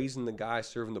like praising the guy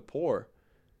serving the poor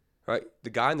right? The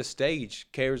guy on the stage,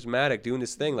 charismatic, doing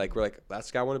this thing, like we're like, that's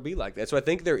the guy I want to be like that. So I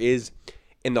think there is,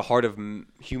 in the heart of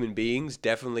human beings,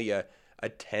 definitely a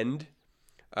tend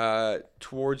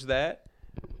towards that.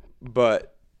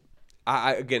 But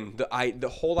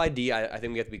the whole idea, I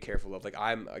think we have to be careful of. Like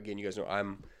you guys know,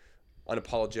 I'm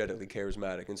unapologetically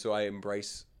charismatic, and so I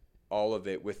embrace all of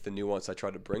it with the nuance I try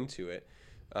to bring to it.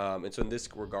 And so in this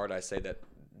regard, I say that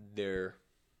their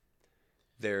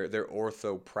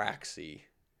orthopraxy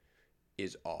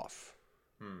is off.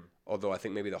 Although I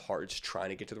think maybe the heart's trying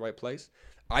to get to the right place.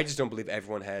 I just don't believe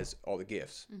everyone has all the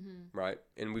gifts, right?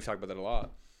 And we've talked about that a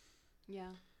lot. Yeah.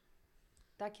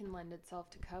 That can lend itself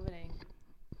to coveting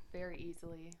very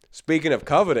easily. Speaking of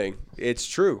coveting, it's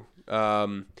true.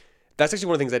 That's actually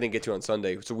one of the things I didn't get to on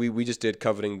Sunday. So we just did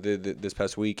coveting this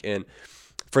past week, and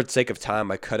for the sake of time,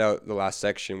 I cut out the last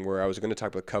section where I was going to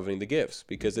talk about coveting the gifts,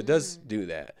 because it does do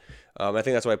that. I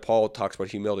think that's why Paul talks about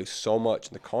humility so much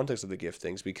in the context of the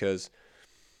giftings, because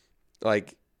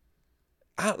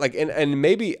and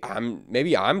maybe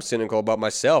I'm cynical about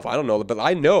myself. I don't know, but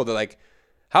I know that, like,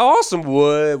 how awesome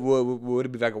would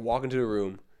it be if I could walk into a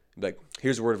room, like,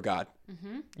 here's the word of God.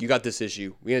 You got this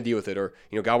issue. We're gonna deal with it, or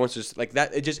God wants us like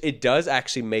that. It does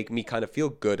actually make me kind of feel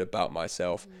good about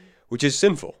myself, which is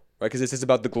sinful, right? Because this is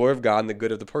about the glory of God and the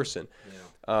good of the person.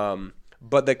 Yeah.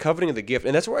 But the coveting of the gift,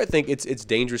 and that's where I think it's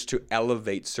dangerous to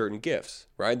elevate certain gifts,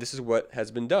 right? This is what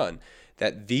has been done.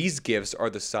 That these gifts are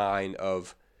the sign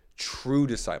of true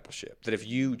discipleship. That if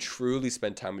you truly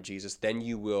spend time with Jesus, then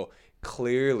you will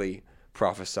clearly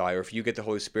prophesy, or if you get the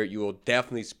Holy Spirit, you will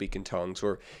definitely speak in tongues.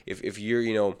 Or if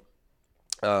you're,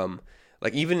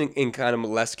 like even in kind of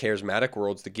less charismatic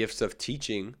worlds, the gifts of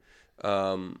teaching,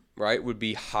 right, would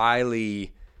be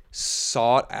highly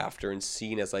sought after and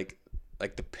seen as like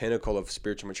the pinnacle of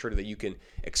spiritual maturity, that you can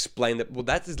explain that, well,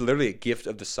 that is literally a gift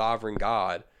of the sovereign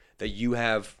God that you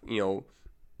have,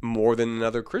 more than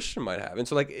another Christian might have. And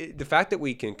so the fact that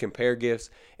we can compare gifts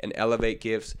and elevate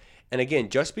gifts, and again,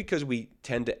 just because we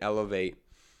tend to elevate,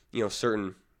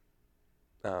 certain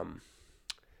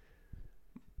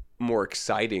more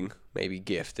exciting maybe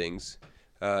giftings,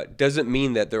 doesn't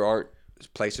mean that there aren't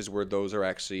places where those are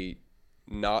actually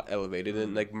not elevated,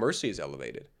 and like mercy is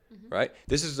elevated, right?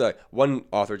 This is one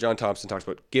author, John Thompson, talks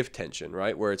about gift tension,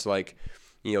 right? Where it's like,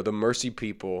 the mercy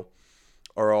people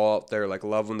are all out there like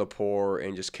loving the poor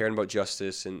and just caring about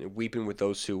justice and weeping with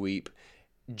those who weep,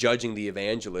 judging the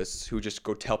evangelists who just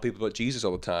go tell people about Jesus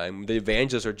all the time. The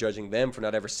evangelists are judging them for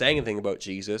not ever saying anything about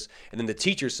Jesus, and then the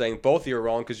teacher's saying both of you are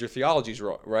wrong because your theology's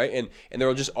wrong, right? And they're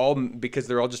all just because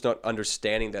they're all just not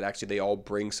understanding that actually they all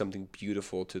bring something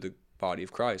beautiful to the body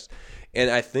of Christ. And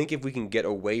I think if we can get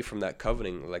away from that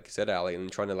coveting, like you said, Ali,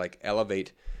 and trying to like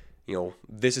elevate,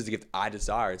 this is the gift I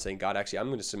desire, and saying, God, actually, I'm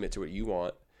going to submit to what you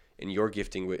want and your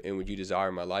gifting and what you desire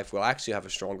in my life, we'll actually have a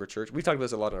stronger church. We talk about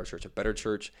this a lot in our church, a better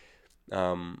church,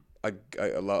 a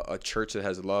church that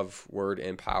has love, word,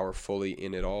 and power fully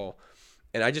in it all.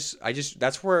 And I just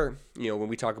that's where, when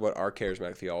we talk about our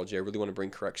charismatic theology, I really want to bring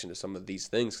correction to some of these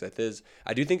things.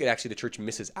 I do think that actually the church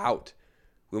misses out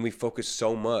when we focus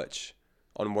so much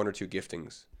on one or two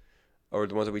giftings, or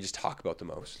the ones that we just talk about the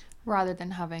most, rather than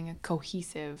having a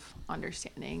cohesive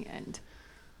understanding and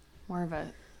more of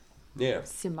a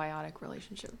symbiotic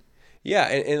relationship. Yeah,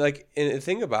 and the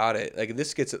thing about it, like in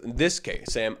this case,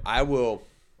 Sam, I will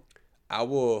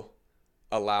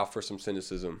allow for some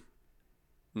cynicism.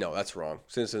 No, that's wrong.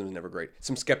 Cynicism is never great.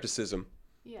 Some skepticism,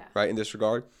 right, in this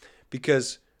regard,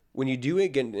 because when you do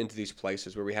get into these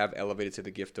places where we have elevated to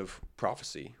the gift of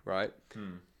prophecy, right,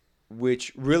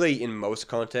 which really in most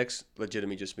contexts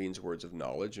legitimately just means words of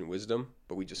knowledge and wisdom,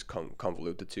 but we just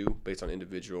convolute the two based on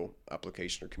individual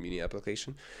application or community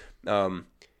application.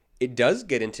 It does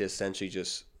get into essentially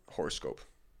just horoscope,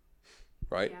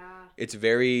 right? Yeah. It's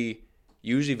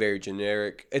usually very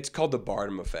generic. It's called the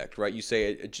Barnum effect, right? You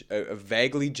say a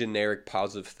vaguely generic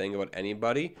positive thing about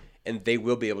anybody, and they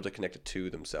will be able to connect it to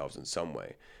themselves in some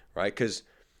way, right? Because,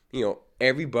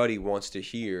 everybody wants to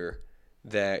hear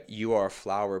that you are a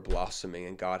flower blossoming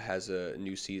and God has a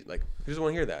new season. Like, who doesn't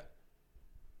want to hear that,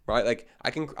 right? Like, I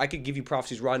could give you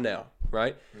prophecies right now,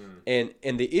 right? And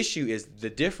the issue is the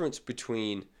difference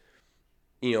between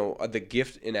the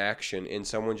gift in action and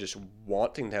someone just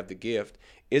wanting to have the gift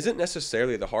isn't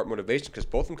necessarily the heart motivation, because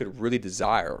both of them could really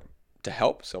desire to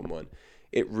help someone.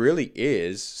 It really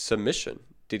is submission.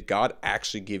 Did God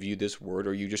actually give you this word,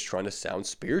 or are you just trying to sound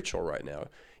spiritual right now?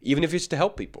 Even if it's to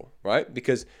help people, right?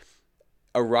 Because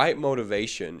a right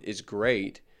motivation is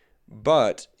great,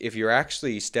 but if you're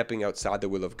actually stepping outside the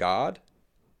will of God,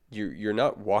 you're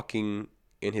not walking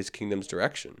in his kingdom's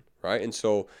direction, right? And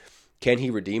so, can he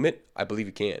redeem it? I believe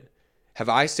he can. Have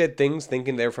I said things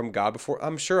thinking they're from God before?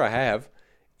 I'm sure I have.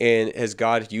 And has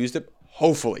God used it?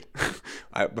 Hopefully.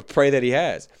 I pray that he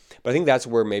has. But I think that's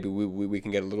where maybe we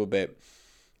can get a little bit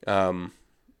sort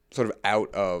of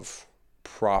out of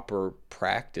proper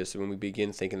practice when we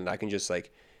begin thinking that I can just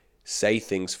like say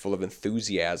things full of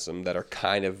enthusiasm that are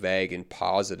kind of vague and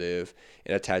positive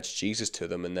and attach Jesus to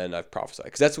them, and then I've prophesied.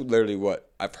 Because that's literally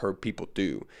what I've heard people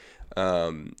do.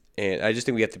 And I just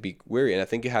think we have to be wary. And I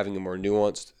think having a more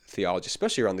nuanced theology,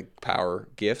 especially around the power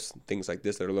gifts, things like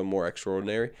this that are a little more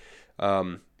extraordinary,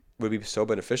 would be so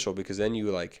beneficial, because then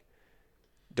you like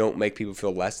don't make people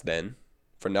feel less than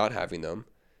for not having them.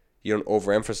 You don't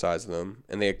overemphasize them,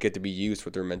 and they get to be used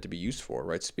what they're meant to be used for,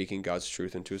 right? Speaking God's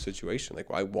truth into a situation.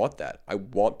 Like, well, I want that. I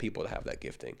want people to have that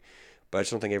gifting, but I just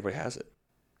don't think everybody has it.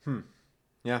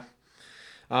 Yeah.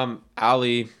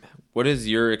 Ali, what has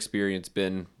your experience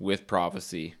been with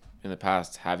prophecy in the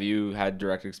past? Have you had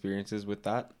direct experiences with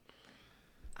that?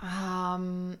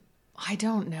 I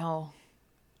don't know.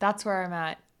 That's where I'm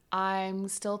at. I'm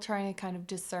still trying to kind of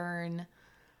discern.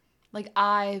 Like,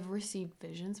 I've received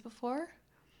visions before.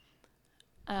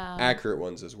 Accurate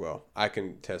ones as well. I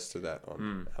can attest to that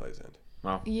on Ali's end.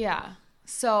 Wow. Yeah.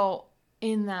 So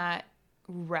in that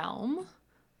realm,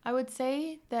 I would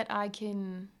say that I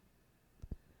can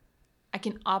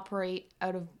operate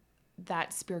out of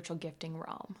that spiritual gifting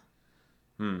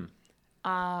realm.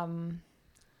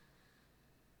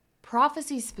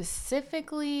 Prophecy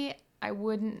specifically, I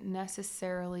wouldn't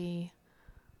necessarily.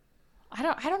 I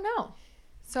don't know.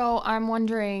 So I'm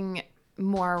wondering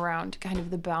more around kind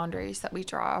of the boundaries that we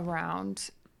draw around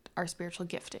our spiritual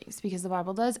giftings, because the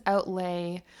Bible does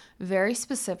outlay very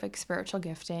specific spiritual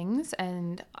giftings,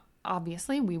 and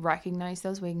obviously we recognize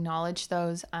those, we acknowledge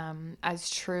those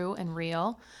as true and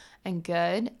real and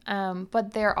good,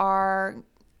 but there are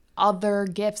other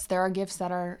gifts. There are gifts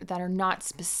that are not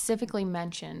specifically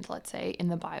mentioned, let's say, in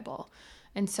the Bible.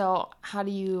 And so how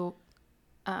do you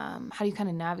kind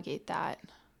of navigate that?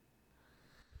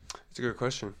 It's a good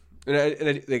question. And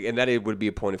that it would be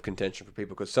a point of contention for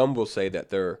people, because some will say that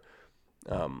there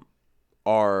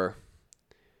are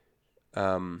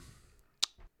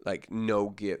like no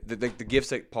gift. The gifts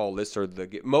that Paul lists are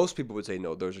most people would say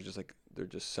no, those are just like, they're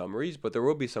just summaries. But there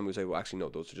will be some who say, well, actually no,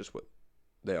 those are just what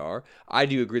they are. I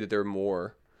do agree that there are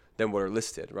more than what are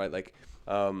listed, right? Like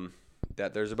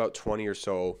that there's about 20 or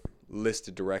so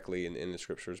listed directly in the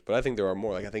scriptures, but I think there are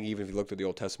more. Like, I think even if you look at the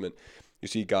Old Testament, you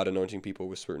see God anointing people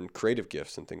with certain creative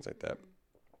gifts and things like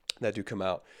that do come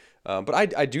out. But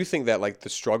I do think that like the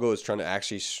struggle is trying to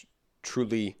actually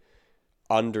truly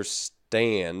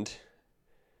understand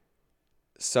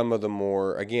some of the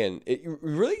more, again, it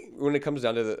really, when it comes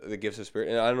down to the gifts of spirit,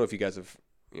 and I don't know if you guys have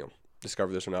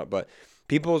discovered this or not, but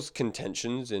people's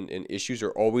contentions and issues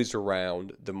are always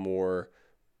around the more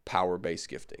power-based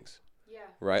giftings.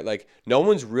 Right? Like, no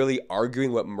one's really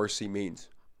arguing what mercy means.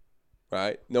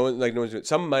 Right? No one's.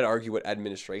 Some might argue what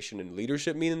administration and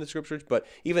leadership mean in the scriptures, but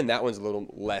even that one's a little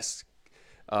less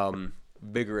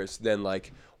vigorous than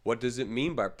like, what does it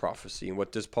mean by prophecy, and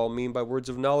what does Paul mean by words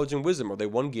of knowledge and wisdom? Are they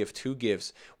one gift, two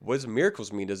gifts? What does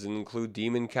miracles mean? Does it include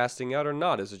demon casting out or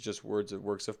not? Is it just works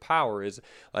of power? Is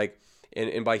like,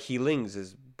 and by healings,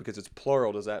 is because it's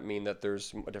plural, does that mean that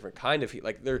there's a different kind of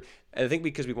like there? And I think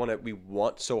because we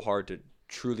want so hard to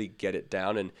truly get it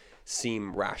down and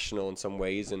seem rational in some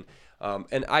ways, and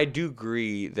I do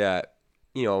agree that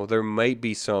there might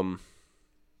be some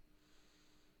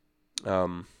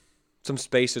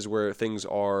spaces where things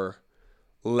are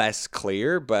less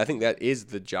clear, but I think that is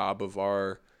the job of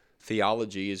our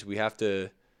theology, is we have to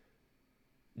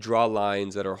draw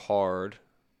lines that are hard,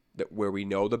 that where we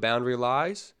know the boundary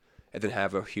lies, and then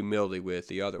have a humility with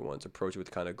the other ones, approach it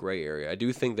with kind of gray area. I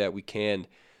do think that we can,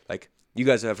 like, you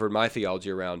guys have heard my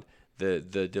theology around the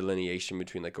delineation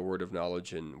between like a word of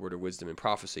knowledge and word of wisdom and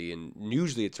prophecy, and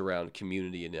usually it's around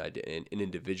community and an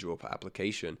individual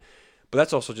application. But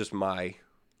that's also just my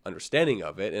understanding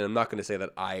of it, and I'm not going to say that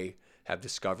I have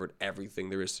discovered everything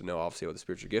there is to know, obviously, about the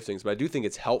spiritual giftings, but I do think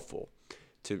it's helpful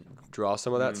to draw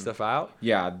some of that stuff out.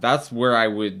 Yeah, that's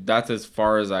as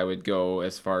far as I would go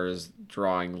as far as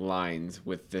drawing lines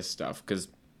with this stuff, because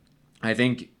I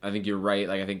think you're right.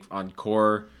 Like, I think on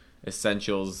core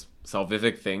essentials,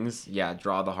 salvific things,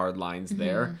 draw the hard lines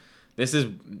there. This is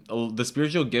the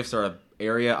spiritual gifts are an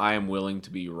area I am willing to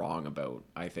be wrong about,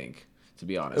 I think, to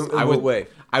be honest.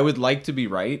 I would like to be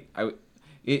right.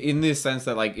 In the sense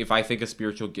that, like, if I think a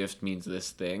spiritual gift means this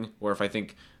thing, or if I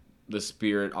think the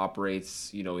Spirit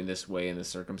operates, in this way in this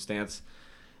circumstance,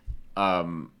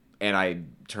 and I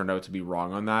turned out to be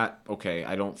wrong on that, okay,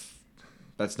 I don't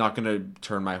That's not going to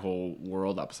turn my whole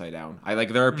world upside down.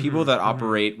 There are people that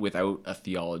operate without a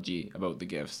theology about the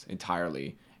gifts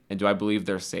entirely. And do I believe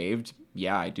they're saved?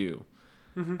 Yeah, I do.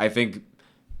 I think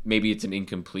maybe it's an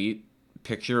incomplete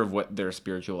picture of what their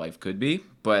spiritual life could be.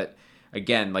 But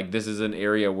again, this is an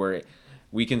area where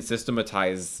we can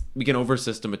over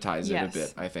systematize it a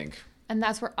bit, I think. And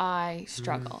that's where I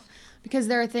struggle. Because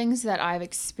there are things that I've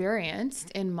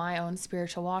experienced in my own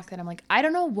spiritual walk that I'm like, I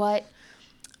don't want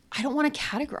to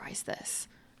categorize this,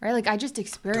 right? I just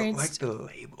experienced. Don't like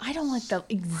the labels. I don't like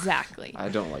exactly. I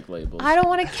don't like labels. I don't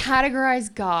want to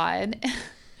categorize God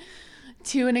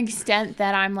to an extent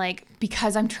that I'm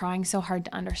because I'm trying so hard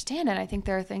to understand it. I think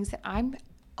there are things that I'm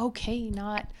okay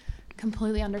not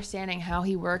completely understanding how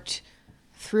he worked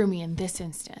through me in this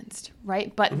instance,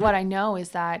 right? But what I know is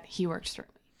that he works through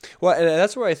me. Well, and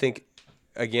that's where I think,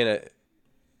 again,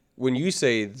 when you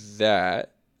say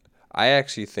that, I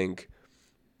actually think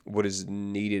what is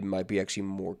needed might be actually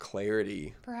more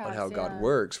clarity on how God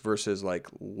works versus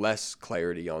less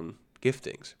clarity on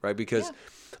giftings, right? Because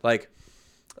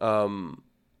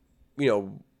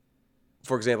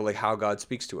for example, how God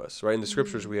speaks to us, right? In the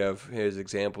scriptures, we have his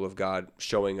example of God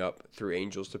showing up through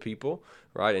angels to people,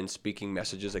 right? And speaking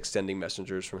messages, sending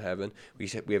messengers from heaven. We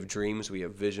have dreams, we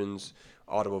have visions,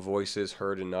 audible voices,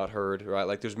 heard and not heard,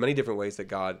 right? There's many different ways that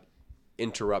God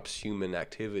interrupts human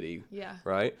activity,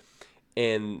 right?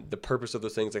 And the purpose of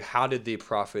those things, how did the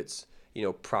prophets,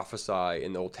 prophesy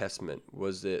in the Old Testament?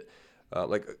 Was it,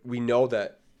 we know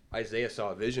that Isaiah saw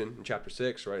a vision in chapter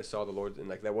 6, right? Saw the Lord, and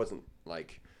that wasn't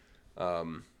how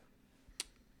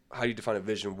do you define a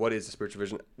vision? What is a spiritual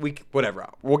vision? Whatever,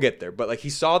 we'll get there. But he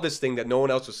saw this thing that no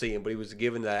one else was seeing, but he was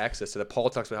given that access to that. Paul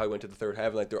talks about how he went to the third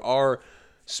heaven. There are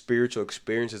spiritual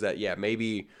experiences that,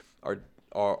 maybe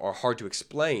are hard to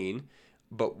explain,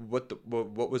 but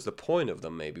what was the point of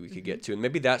them? Maybe we could get to, and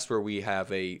maybe that's where we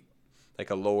have a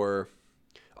lower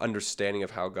understanding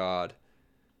of how God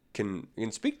can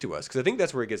speak to us, because I think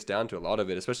that's where it gets down to a lot of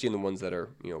it, especially in the ones that are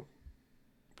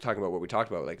talking about what we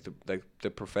talked about, the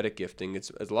prophetic gifting.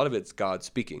 It's a lot of it's God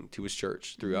speaking to his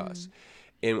church through us,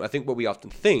 and I think what we often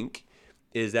think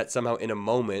is that somehow in a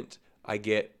moment I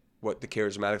get what the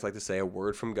charismatics like to say, a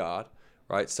word from God,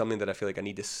 right? Something that I feel I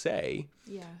need to say,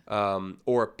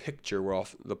 or a picture. Where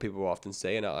the people will often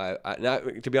say, and I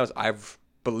to be honest,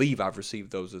 believe I've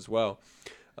received those as well.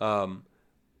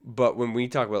 But when we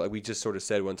talk about, we just sort of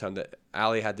said one time that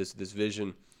Allie had this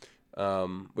vision,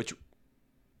 which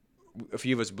a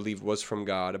few of us believe was from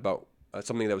God, about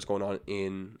something that was going on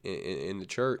in the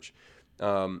church.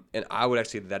 And I would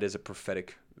actually say that is a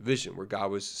prophetic vision where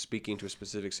God was speaking to a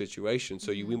specific situation.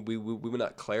 So we would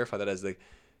not clarify that as the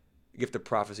gift of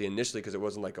prophecy initially, because it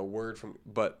wasn't a word from,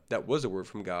 but that was a word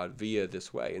from God via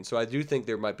this way. And so I do think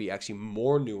there might be actually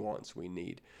more nuance we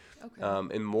need,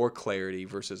 and more clarity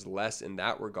versus less in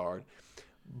that regard.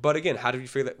 But again, how do you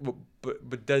figure that?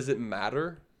 But does it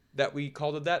matter that we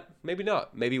called it that? Maybe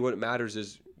not. Maybe what matters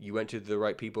is you went to the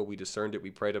right people, we discerned it,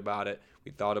 we prayed about it,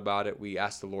 we thought about it, we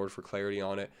asked the Lord for clarity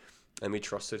on it, and we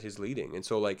trusted his leading. And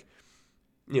so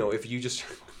if you just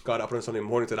got up on a Sunday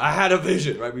morning and said, I had a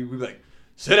vision, right? We'd be like,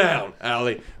 sit down,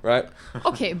 Allie, right?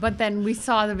 Okay, but then we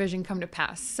saw the vision come to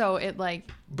pass. So it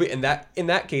But in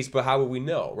that case, but how would we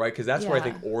know, right? Because that's where I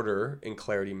think order and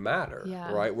clarity matter,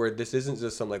 right? Where this isn't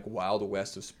just some wild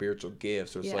west of spiritual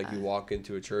gifts, or it's you walk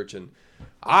into a church and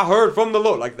I heard from the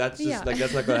Lord. That's just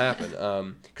that's not going to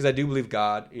happen. Because I do believe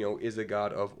God, is a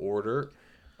God of order,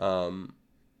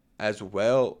 as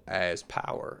well as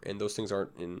power, and those things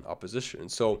aren't in opposition.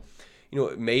 And so,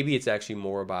 maybe it's actually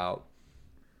more about.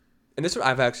 And this is what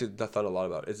I've actually thought a lot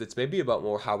about, is it's maybe about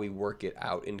more how we work it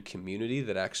out in community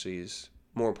that actually is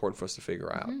more important for us to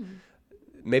figure out.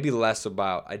 Maybe less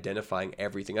about identifying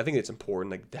everything. I think it's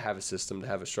important to have a system, to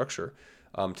have a structure,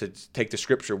 to take the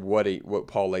scripture, what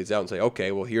Paul lays out, and say,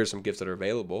 okay, well, here's some gifts that are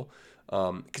available.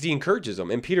 Because he encourages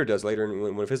them, and Peter does later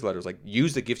in one of his letters,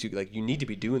 use the gifts you need to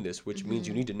be doing this, which means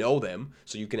you need to know them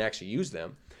so you can actually use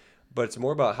them. But it's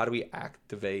more about how do we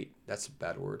activate, that's a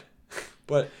bad word,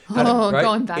 but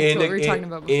going back to what we were talking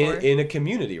about before, in a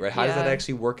community, right? How does that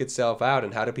actually work itself out,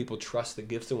 and how do people trust the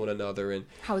gifts in one another, and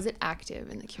how is it active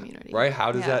in the community, right?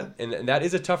 How does that, and that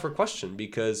is a tougher question,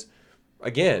 because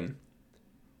again,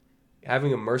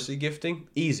 having a mercy gifting,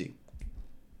 easy,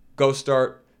 go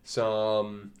start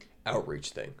some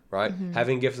outreach thing, right?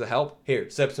 Having gifts of help, here,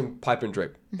 set up some pipe and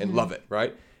drape and love it,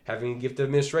 right? Having a gift of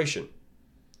administration,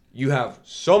 you have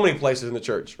so many places in the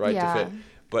church, right, to fit.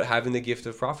 But having the gift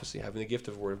of prophecy, having the gift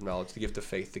of word of knowledge, the gift of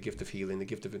faith, the gift of healing, the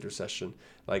gift of intercession,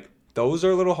 those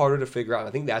are a little harder to figure out. I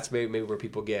think that's maybe where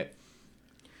people get.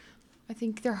 I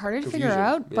think they're harder to figure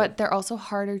out, but they're also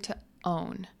harder to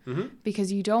own,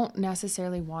 because you don't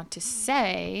necessarily want to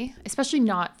say, especially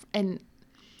not, and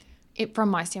it, from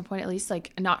my standpoint at least,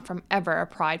 like not from ever a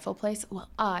prideful place. Well,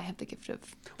 I have the gift of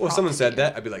Well, if someone said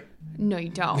that, I'd be like, no, you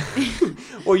don't.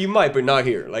 well, you might, but not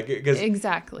here. Like, because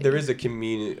exactly, there is a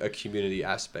community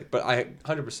aspect. But I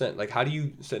 100%, like, how do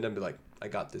you sit down and be like, I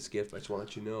got this gift, I just want to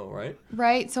let you know, right?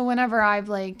 Right. So whenever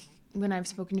when I've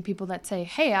spoken to people that say,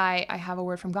 hey, I have a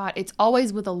word from God, it's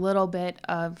always with a little bit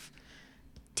of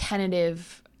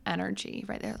tentative energy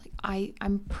right there. Like,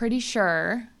 I'm pretty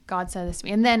sure God said this to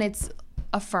me. And then it's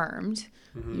affirmed,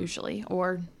 usually,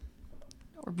 or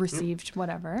received,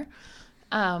 whatever.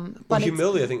 But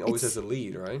humility, I think, always has a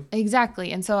lead, right?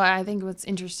 Exactly. And so I think what's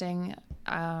interesting,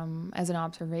 as an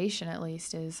observation at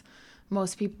least, is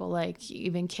most people, like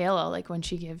even Kayla, like when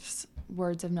she gives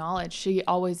words of knowledge, she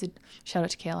always, shout out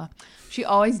to Kayla, she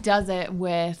always does it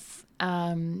with,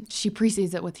 she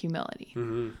precedes it with humility.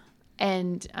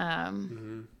 And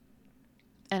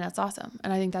that's awesome.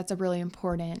 And I think that's a really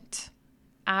important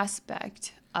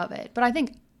aspect of it. But I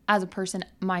think as a person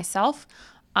myself,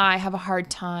 I have a hard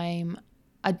time,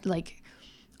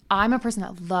 I'm a person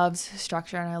that loves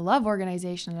structure and I love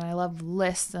organization and I love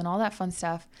lists and all that fun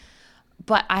stuff.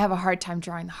 But I have a hard time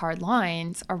drawing the hard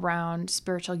lines around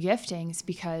spiritual giftings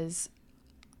because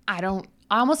I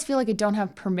almost feel like I don't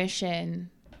have permission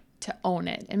to own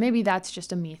it. And maybe that's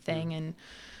just a me thing.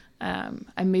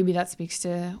 And maybe that speaks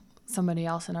to somebody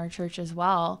else in our church as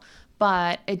well.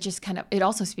 But it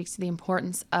also speaks to the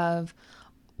importance of,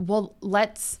 well,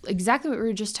 exactly what we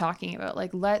were just talking about. Like,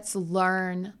 let's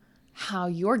learn how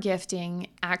your gifting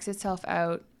acts itself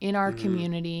out in our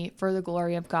community for the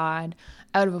glory of God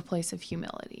out of a place of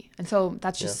humility. And so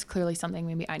that's just clearly something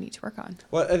maybe I need to work on.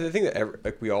 Well, I think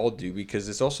that we all do, because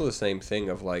it's also the same thing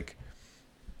of like,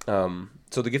 so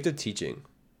the gift of teaching.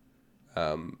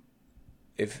 Have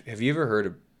you ever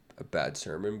heard a bad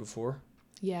sermon before?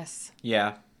 Yes.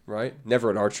 Yeah. Right?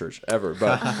 Never in our church, ever.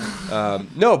 But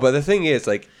no, but the thing is,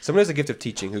 like, someone has a gift of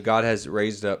teaching who God has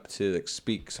raised up to like,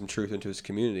 speak some truth into his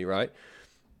community, right?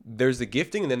 There's the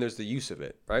gifting and then there's the use of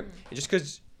it, right? And just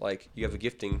because, like, you have a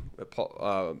gifting,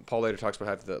 Paul later talks about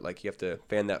how you have to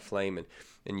fan that flame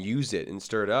and use it and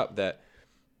stir it up, that,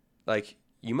 like,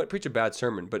 you might preach a bad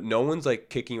sermon, but no one's, like,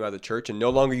 kicking you out of the church and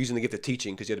no longer using the gift of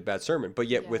teaching because you had a bad sermon. But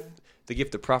yet with the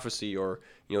gift of prophecy or,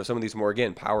 some of these more,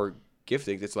 again, power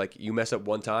gifting, it's like you mess up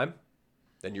one time,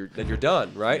 then you're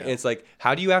done, right? Yeah. And it's like,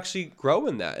 how do you actually grow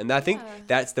in that? And I think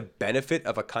that's the benefit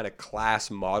of a kind of class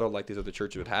model like these other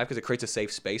churches would have, because it creates a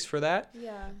safe space for that.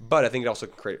 Yeah. But I think it also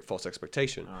can create false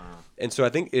expectation. And so I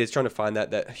think it's trying to find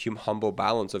that humble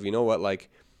balance of, like,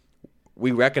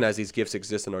 we recognize these gifts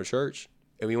exist in our church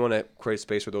and we want to create a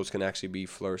space where those can actually be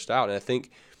flourished out. And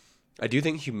I do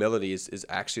think humility is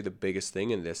actually the biggest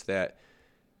thing in this, that,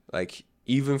 like,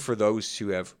 even for those who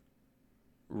have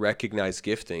recognized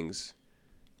giftings,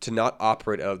 to not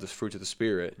operate out of the fruits of the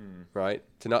Spirit, right?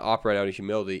 To not operate out of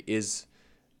humility is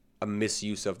a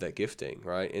misuse of that gifting,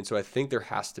 right? And so I think there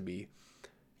has to be,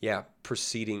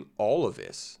 preceding all of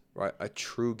this, right? A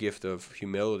true gift of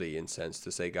humility, in sense,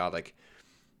 to say, God, like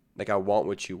I want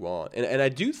what you want. And I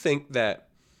do think that,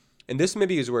 and this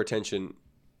maybe is where attention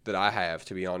that I have,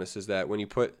 to be honest, is that when you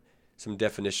put some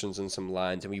definitions and some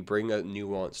lines and we bring a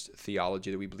nuanced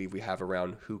theology that we believe we have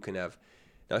around who can have,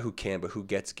 not who can, but who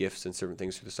gets gifts and certain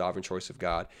things through the sovereign choice of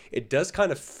God, it does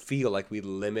kind of feel like we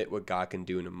limit what God can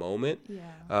do in a moment.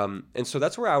 Yeah. And so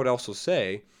that's where I would also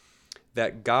say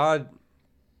that God,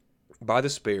 by the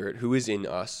Spirit who is in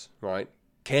us, right,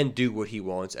 can do what he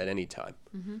wants at any time,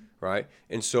 right?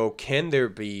 And so can there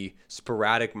be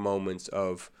sporadic moments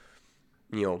of,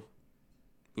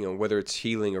 whether it's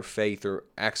healing or faith or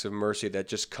acts of mercy that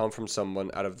just come from someone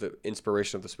out of the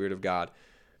inspiration of the Spirit of God,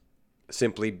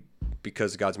 simply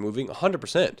because God's moving?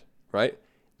 100%, right?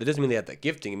 That doesn't mean they have that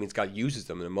gifting. It means God uses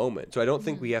them in a moment. So I don't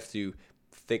think we have to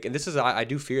think, and this is, I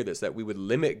do fear this, that we would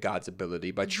limit God's ability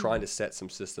by trying to set some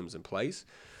systems in place,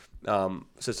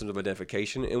 systems of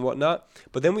identification and whatnot.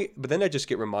 But then I just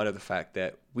get reminded of the fact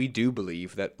that we do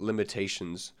believe that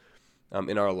limitations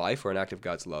in our life are an act of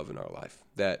God's love in our life,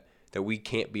 that we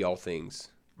can't be all things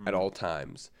at all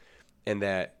times, and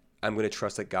that I'm going to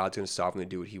trust that God's going to sovereignly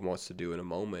do what he wants to do in a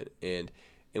moment. And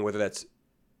whether that's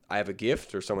I have a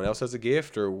gift or someone else has a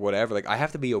gift or whatever, like, I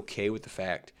have to be okay with the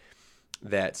fact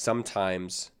that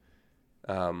sometimes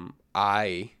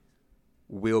I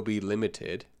will be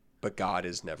limited, but God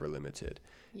is never limited.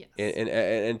 Yes.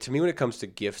 And to me, when it comes to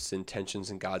gifts, intentions,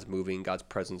 and God's moving, God's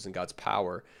presence, and God's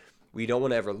power, we don't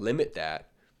want to ever limit that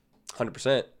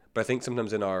 100%. But I think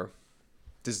sometimes in our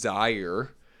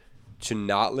desire to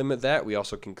not limit that, we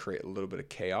also can create a little bit of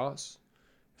chaos,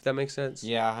 If that makes sense.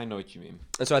 Yeah, I know what you mean.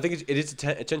 And so I think it is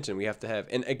attention we have to have.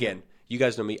 And again, you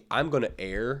guys know me. I'm going to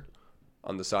err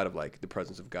on the side of like the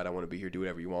presence of God. I want to be here, do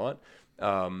whatever you want,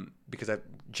 because I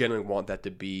genuinely want that to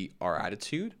be our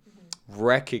attitude,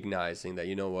 recognizing that,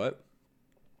 you know what,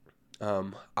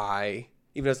 I,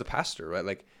 even as the pastor, right,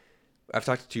 like I've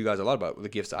talked to you guys a lot about the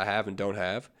gifts I have and don't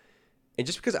have. And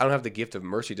just because I don't have the gift of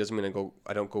mercy doesn't mean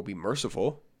I don't go be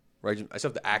merciful, right? I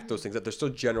still have to act those things, that they're still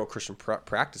general Christian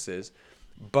practices,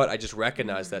 but I just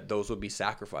recognize that those would be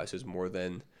sacrifices more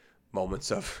than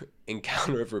moments of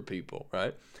encounter for people,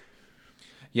 right?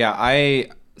 Yeah, I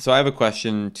have a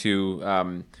question too.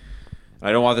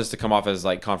 I don't want this to come off as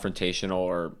like confrontational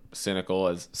or cynical,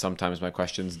 as sometimes my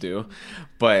questions do,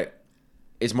 but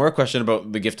it's more a question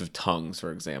about the gift of tongues,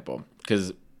 for example,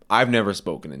 because I've never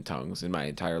spoken in tongues in my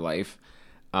entire life.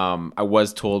 I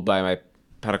was told by my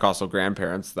Pentecostal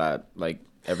grandparents that like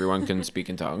everyone can speak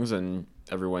in tongues, and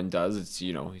everyone does. It's,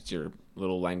 you know, it's your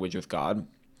little language with God.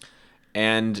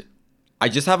 And I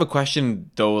just have a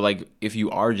question though, like if you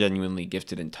are genuinely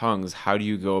gifted in tongues, how do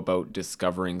you go about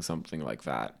discovering something like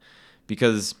that?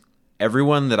 Because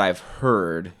everyone that I've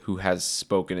heard who has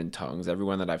spoken in tongues,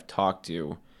 everyone that I've talked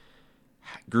to,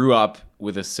 grew up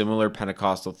with a similar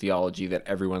Pentecostal theology that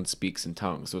everyone speaks in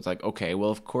tongues. So it's like, okay, well,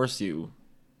 of course you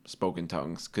spoke in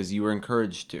tongues because you were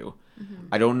encouraged to. Mm-hmm.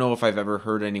 I don't know if I've ever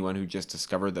heard anyone who just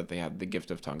discovered that they had the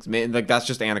gift of tongues. Like that's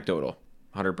just anecdotal,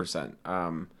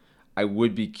 100%. I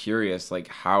would be curious, like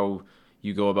how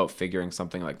you go about figuring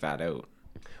something like that out.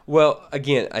 Well,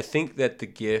 again, I think that the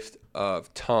gift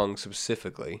of tongues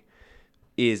specifically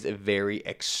is a very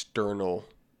external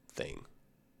thing,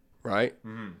 right?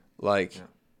 Mm-hmm. Like,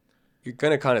 you're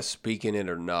going to kind of speak in it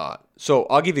or not. So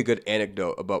I'll give you a good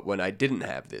anecdote about when I didn't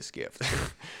have this gift.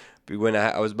 When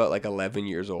I was about like 11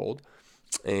 years old,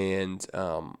 and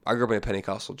I grew up in a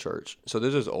Pentecostal church. So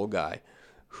there's this old guy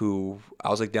who I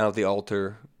was like down at the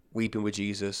altar, weeping with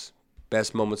Jesus,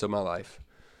 best moments of my life.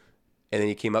 And then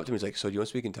he came up to me, he's like, so do you want to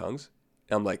speak in tongues?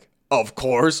 And I'm like, of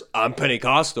course, I'm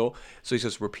Pentecostal. So he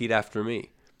says, repeat after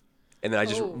me. And then I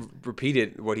just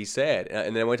repeated what he said.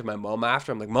 And then I went to my mom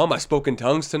after. I'm like, Mom, I spoke in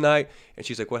tongues tonight. And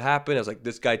she's like, what happened? I was like,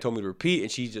 this guy told me to repeat.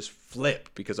 And she just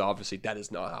flipped because obviously that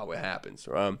is not how it happens.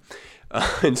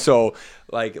 And so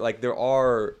like there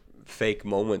are fake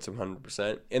moments of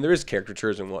 100%. And there is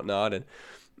caricatures and whatnot. And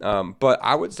but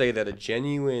I would say that a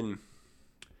genuine...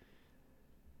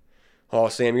 Oh,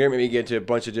 Sam, you're going to make me get into a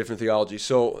bunch of different theology.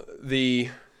 So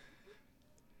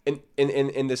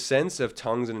in the sense of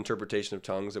tongues and interpretation of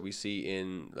tongues that we see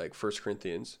in like 1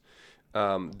 Corinthians,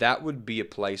 that would be a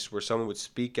place where someone would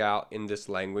speak out in this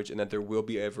language and that there will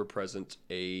be ever present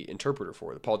a interpreter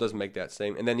for it. Paul does make that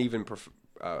same. And then even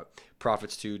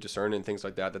prophets to discern and things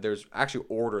like that, that there's actually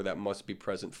order that must be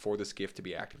present for this gift to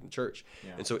be active in the church.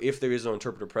 Yeah. And so if there is no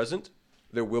interpreter present,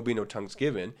 there will be no tongues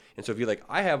given. And so if you're like,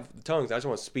 I have the tongues, I just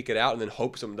want to speak it out and then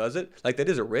hope someone does it, like that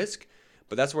is a risk.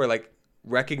 But that's where like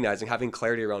recognizing, having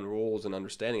clarity around rules and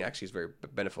understanding actually is very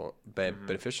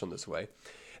beneficial in this way.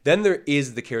 Then there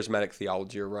is the charismatic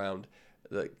theology around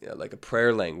like a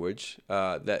prayer language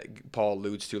that Paul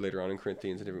alludes to later on in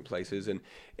Corinthians and different places. And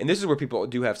this is where people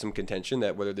do have some contention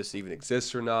that whether this even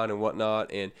exists or not and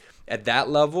whatnot. And at that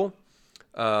level,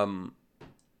 how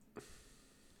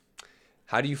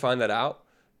do you find that out?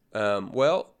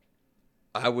 Well,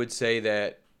 I would say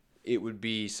that it would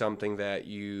be something that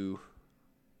you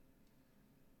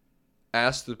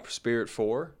asked the Spirit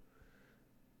for,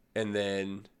 and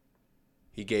then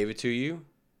he gave it to you,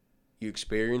 you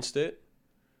experienced it,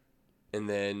 and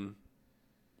then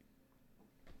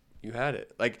you had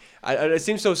it. Like, it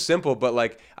seems so simple, but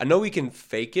like, I know we can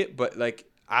fake it, but like,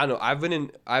 I don't know,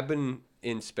 I've been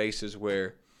in spaces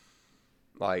where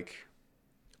like,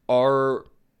 are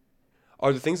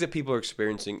the things that people are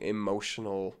experiencing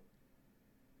emotional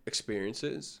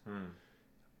experiences?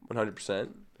 100%.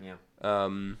 Yeah.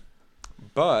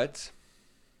 But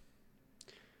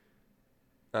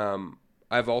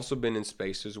I've also been in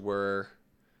spaces where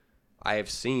I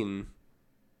have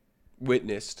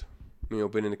witnessed,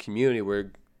 been in a community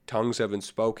where tongues have been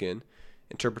spoken,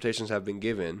 interpretations have been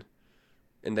given,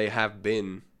 and they have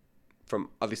been, from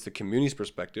at least the community's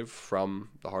perspective, from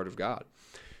the heart of God.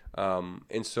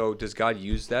 And so does God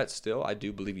use that still? I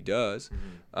do believe he does.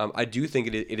 Mm-hmm. I do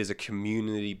think it is a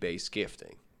community-based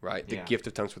gifting. Right? The gift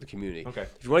of tongues for the community. Okay.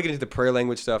 If you want to get into the prayer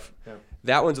language stuff,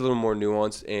 that one's a little more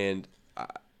nuanced and,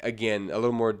 again, a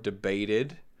little more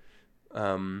debated.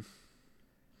 And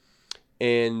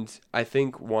I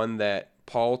think one that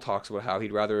Paul talks about how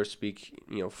he'd rather speak,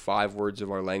 5 words of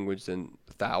our language than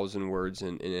 1,000 words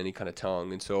in any kind of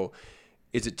tongue. And so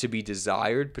is it to be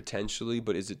desired potentially,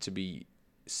 but is it to be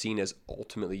seen as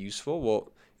ultimately useful?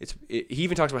 Well, he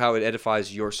even talks about how it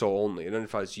edifies your soul only. It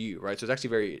edifies you, right? So it's actually a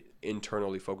very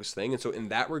internally focused thing. And so in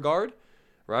that regard,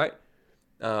 right,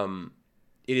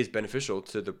 it is beneficial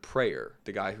to the prayer,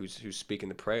 the guy who's speaking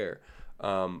the prayer.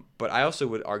 But I also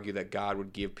would argue that God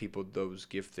would give people those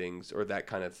giftings or that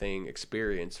kind of thing,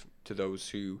 experience, to those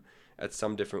who at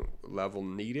some different level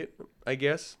need it, I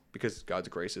guess, because God's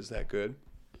grace is that good.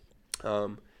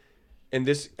 And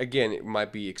this, again, it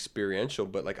might be experiential,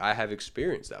 but like I have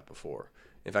experienced that before.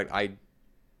 In fact, I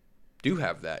do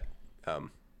have that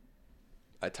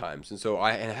at times. And so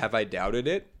have I doubted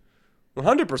it?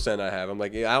 100% I have. I'm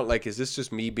like, I don't like, is this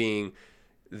just me being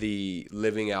the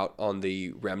living out on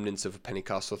the remnants of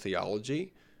Pentecostal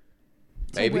theology?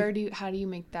 Maybe. So how do you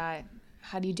make that,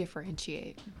 how do you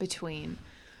differentiate between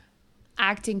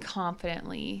acting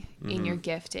confidently in your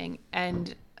gifting?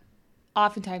 And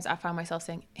oftentimes I find myself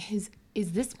saying, is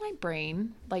this my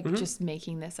brain, like just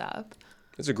making this up?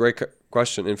 That's a great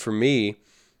question. And for me,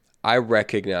 I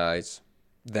recognize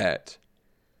that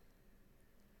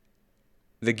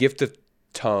the gift of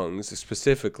tongues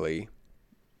specifically,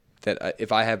 that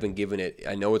if I have been given it,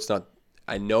 I know it's not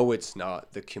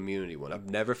the community one. I've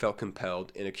never felt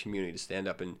compelled in a community to stand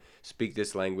up and speak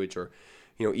this language, or,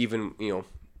 even,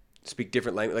 speak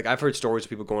different language. Like I've heard stories of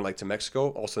people going like to Mexico,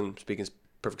 all of a sudden speaking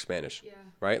perfect Spanish,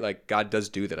 right? Like God does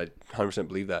do that. I 100%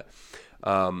 believe that.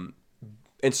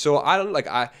 And so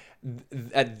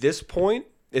at this point,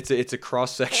 it's a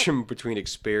cross section between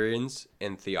experience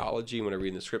and theology when I read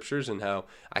in the scriptures, and how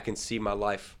I can see my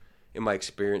life in my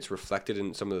experience reflected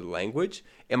in some of the language.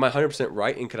 Am I 100%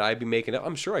 right? And could I be making up?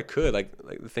 I'm sure I could. Like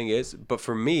the thing is, but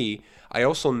for me, I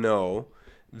also know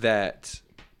that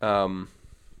on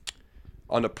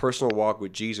a personal walk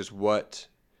with Jesus, what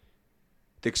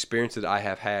the experience that I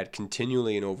have had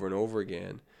continually and over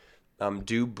again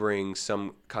do bring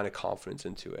some kind of confidence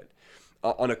into it.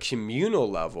 On a communal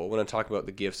level, when I'm talking about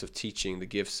the gifts of teaching, the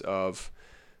gifts of,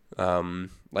 again,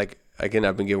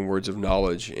 I've been given words of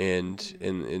knowledge and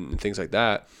things like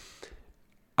that,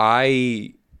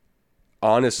 I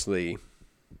honestly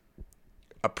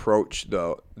approach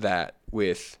that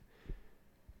with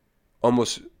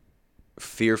almost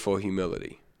fearful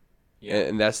humility. Yeah.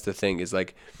 And that's the thing, is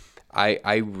like,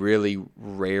 I really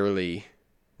rarely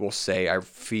will say I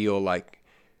feel like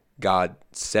God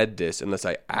said this unless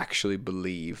I actually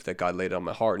believe that God laid it on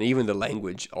my heart. And even the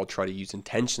language I'll try to use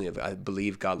intentionally of, I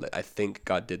believe God, I think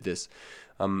God did this.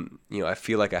 I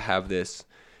feel like I have this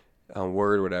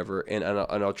word or whatever. And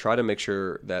I'll try to make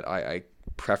sure that I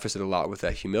preface it a lot with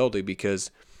that humility,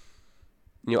 because,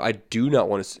 I do not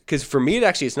want to, because for me,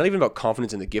 it's not even about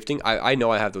confidence in the gifting. I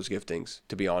know I have those giftings,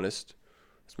 to be honest.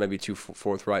 It's maybe too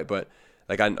forthright, but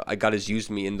like God has used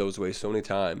me in those ways so many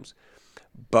times.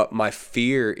 But my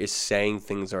fear is saying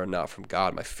things that are not from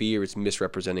God. My fear is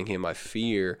misrepresenting him. My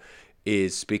fear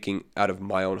is speaking out of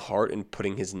my own heart and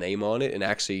putting his name on it and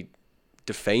actually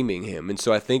defaming him. And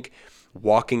so I think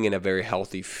walking in a very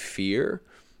healthy fear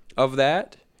of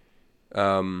that,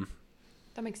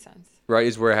 that makes sense, right,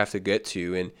 is where I have to get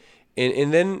to.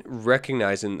 And then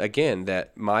recognizing, again,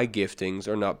 that my giftings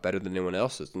are not better than anyone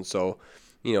else's. And so,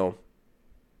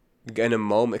 in a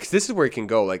moment, because this is where it can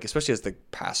go, like, especially as the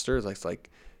pastor, like,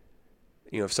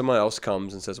 if someone else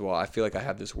comes and says, well, I feel like I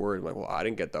have this word, I'm like, well, I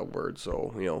didn't get that word,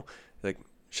 so, like,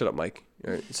 shut up, Mike,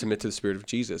 right? Submit to the Spirit of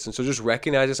Jesus. And so just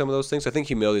recognizing some of those things, I think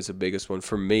humility is the biggest one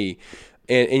for me.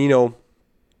 And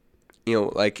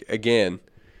like, again,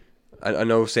 I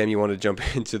know, Sam, you want to jump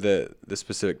into the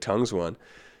specific tongues one.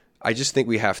 I just think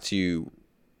we have to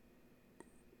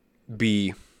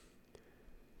be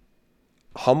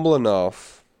humble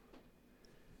enough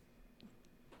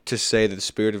to say that the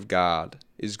Spirit of God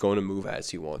is going to move as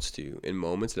he wants to in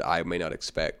moments that I may not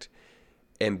expect,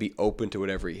 and be open to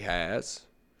whatever he has,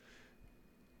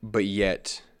 but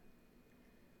yet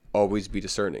always be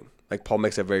discerning. Like Paul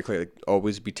makes that very clear, like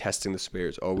always be testing the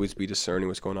spirits, always be discerning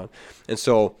what's going on. And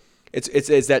so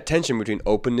it's that tension between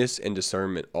openness and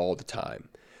discernment all the time.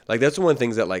 Like that's one of the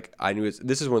things that like I knew,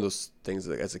 this is one of those things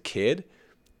that as a kid,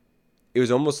 it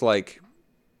was almost like,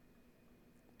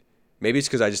 maybe it's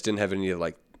because I just didn't have any of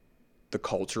like the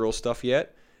cultural stuff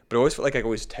yet, but I always felt like I could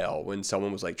always tell when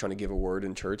someone was like trying to give a word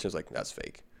in church. I was like, that's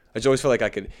fake. I just always felt like I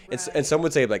could, right. And some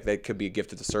would say like that could be a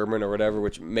gift of the sermon or whatever,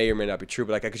 which may or may not be true,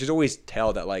 but like I could just always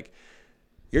tell that like,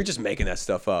 you're just making that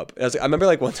stuff up. And I remember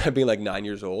like one time being like 9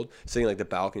 years old, sitting like the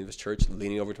balcony of this church,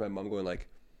 leaning over to my mom going like,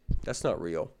 that's not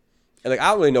real. And like,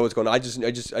 I don't really know what's going on. I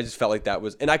just felt like that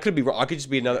was, and I could be wrong. I could just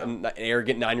be an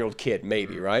arrogant 9-year-old kid,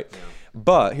 maybe, right? Yeah.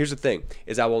 But here's the thing,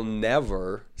 is I will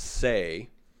never say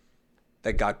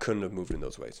that God couldn't have moved in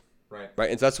those ways. Right.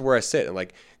 And so that's where I sit. And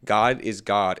like, God is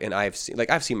God. And I've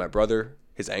seen my brother,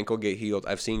 his ankle get healed.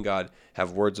 I've seen God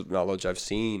have words of knowledge. I've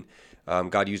seen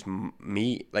God use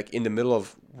me like in the middle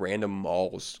of random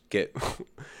malls get,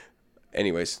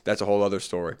 anyways, that's a whole other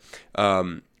story.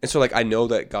 And so like, I know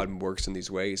that God works in these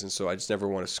ways. And so I just never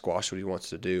want to squash what he wants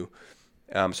to do.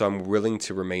 So I'm willing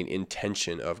to remain in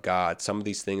tension of God. Some of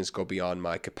these things go beyond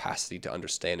my capacity to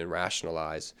understand and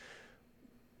rationalize,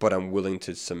 but I'm willing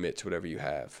to submit to whatever you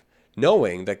have.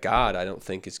 Knowing that God, I don't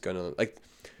think is going to,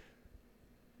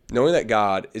 knowing that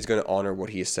God is going to honor what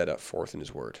he has set up forth in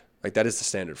his word. Like, that is the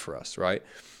standard for us, right?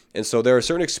 And so there are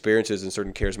certain experiences and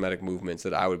certain charismatic movements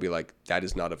that I would be like, that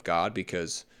is not of God,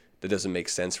 because that doesn't make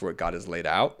sense for what God has laid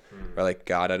out. Right? Like,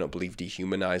 God, I don't believe,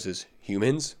 dehumanizes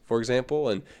humans, for example,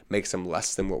 and makes them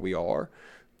less than what we are.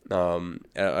 And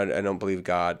I don't believe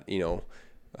God,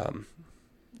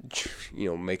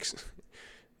 makes...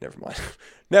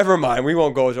 Never mind. We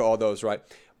won't go into all those, right?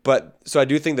 But so I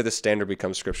do think that the standard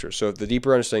becomes Scripture. So the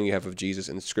deeper understanding you have of Jesus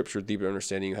and Scripture, the deeper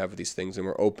understanding you have of these things, the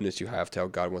more openness you have to how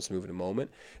God wants to move in a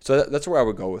moment. So that's where I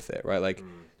would go with it, right? Like,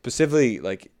 specifically,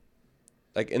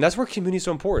 and that's where community is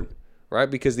so important, right?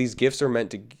 Because these gifts are meant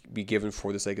to be given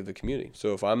for the sake of the community.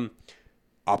 So if I'm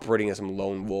operating as some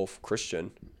lone wolf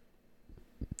Christian,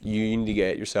 you need to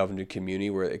get yourself into a community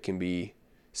where it can be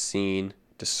seen,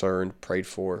 discerned, prayed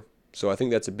for. So I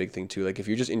think that's a big thing too. Like, if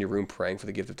you're just in your room praying for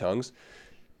the gift of tongues,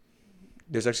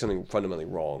 there's actually something fundamentally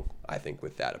wrong, I think,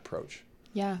 with that approach.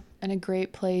 Yeah. And a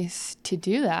great place to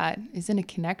do that is in a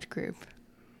Connect group.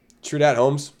 True that,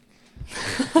 Holmes.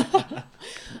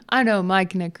 I know my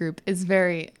Connect group is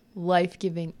very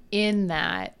life-giving in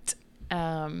that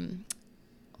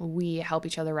we help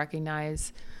each other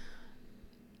recognize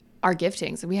our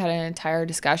giftings. We had an entire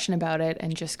discussion about it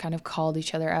and just kind of called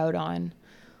each other out on,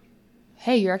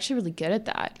 hey, you're actually really good at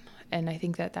that. And I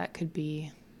think that could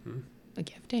be a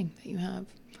gifting that you have.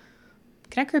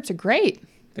 Connect groups are great.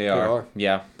 They are.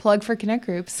 Yeah. Plug for Connect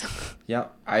groups. Yeah.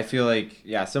 I feel like,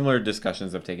 similar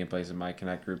discussions have taken place in my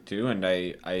Connect group too. And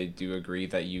I do agree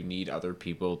that you need other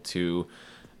people to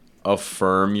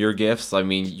affirm your gifts. I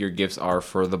mean, your gifts are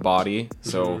for the body.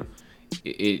 So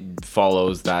it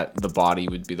follows that the body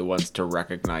would be the ones to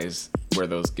recognize where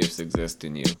those gifts exist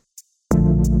in you.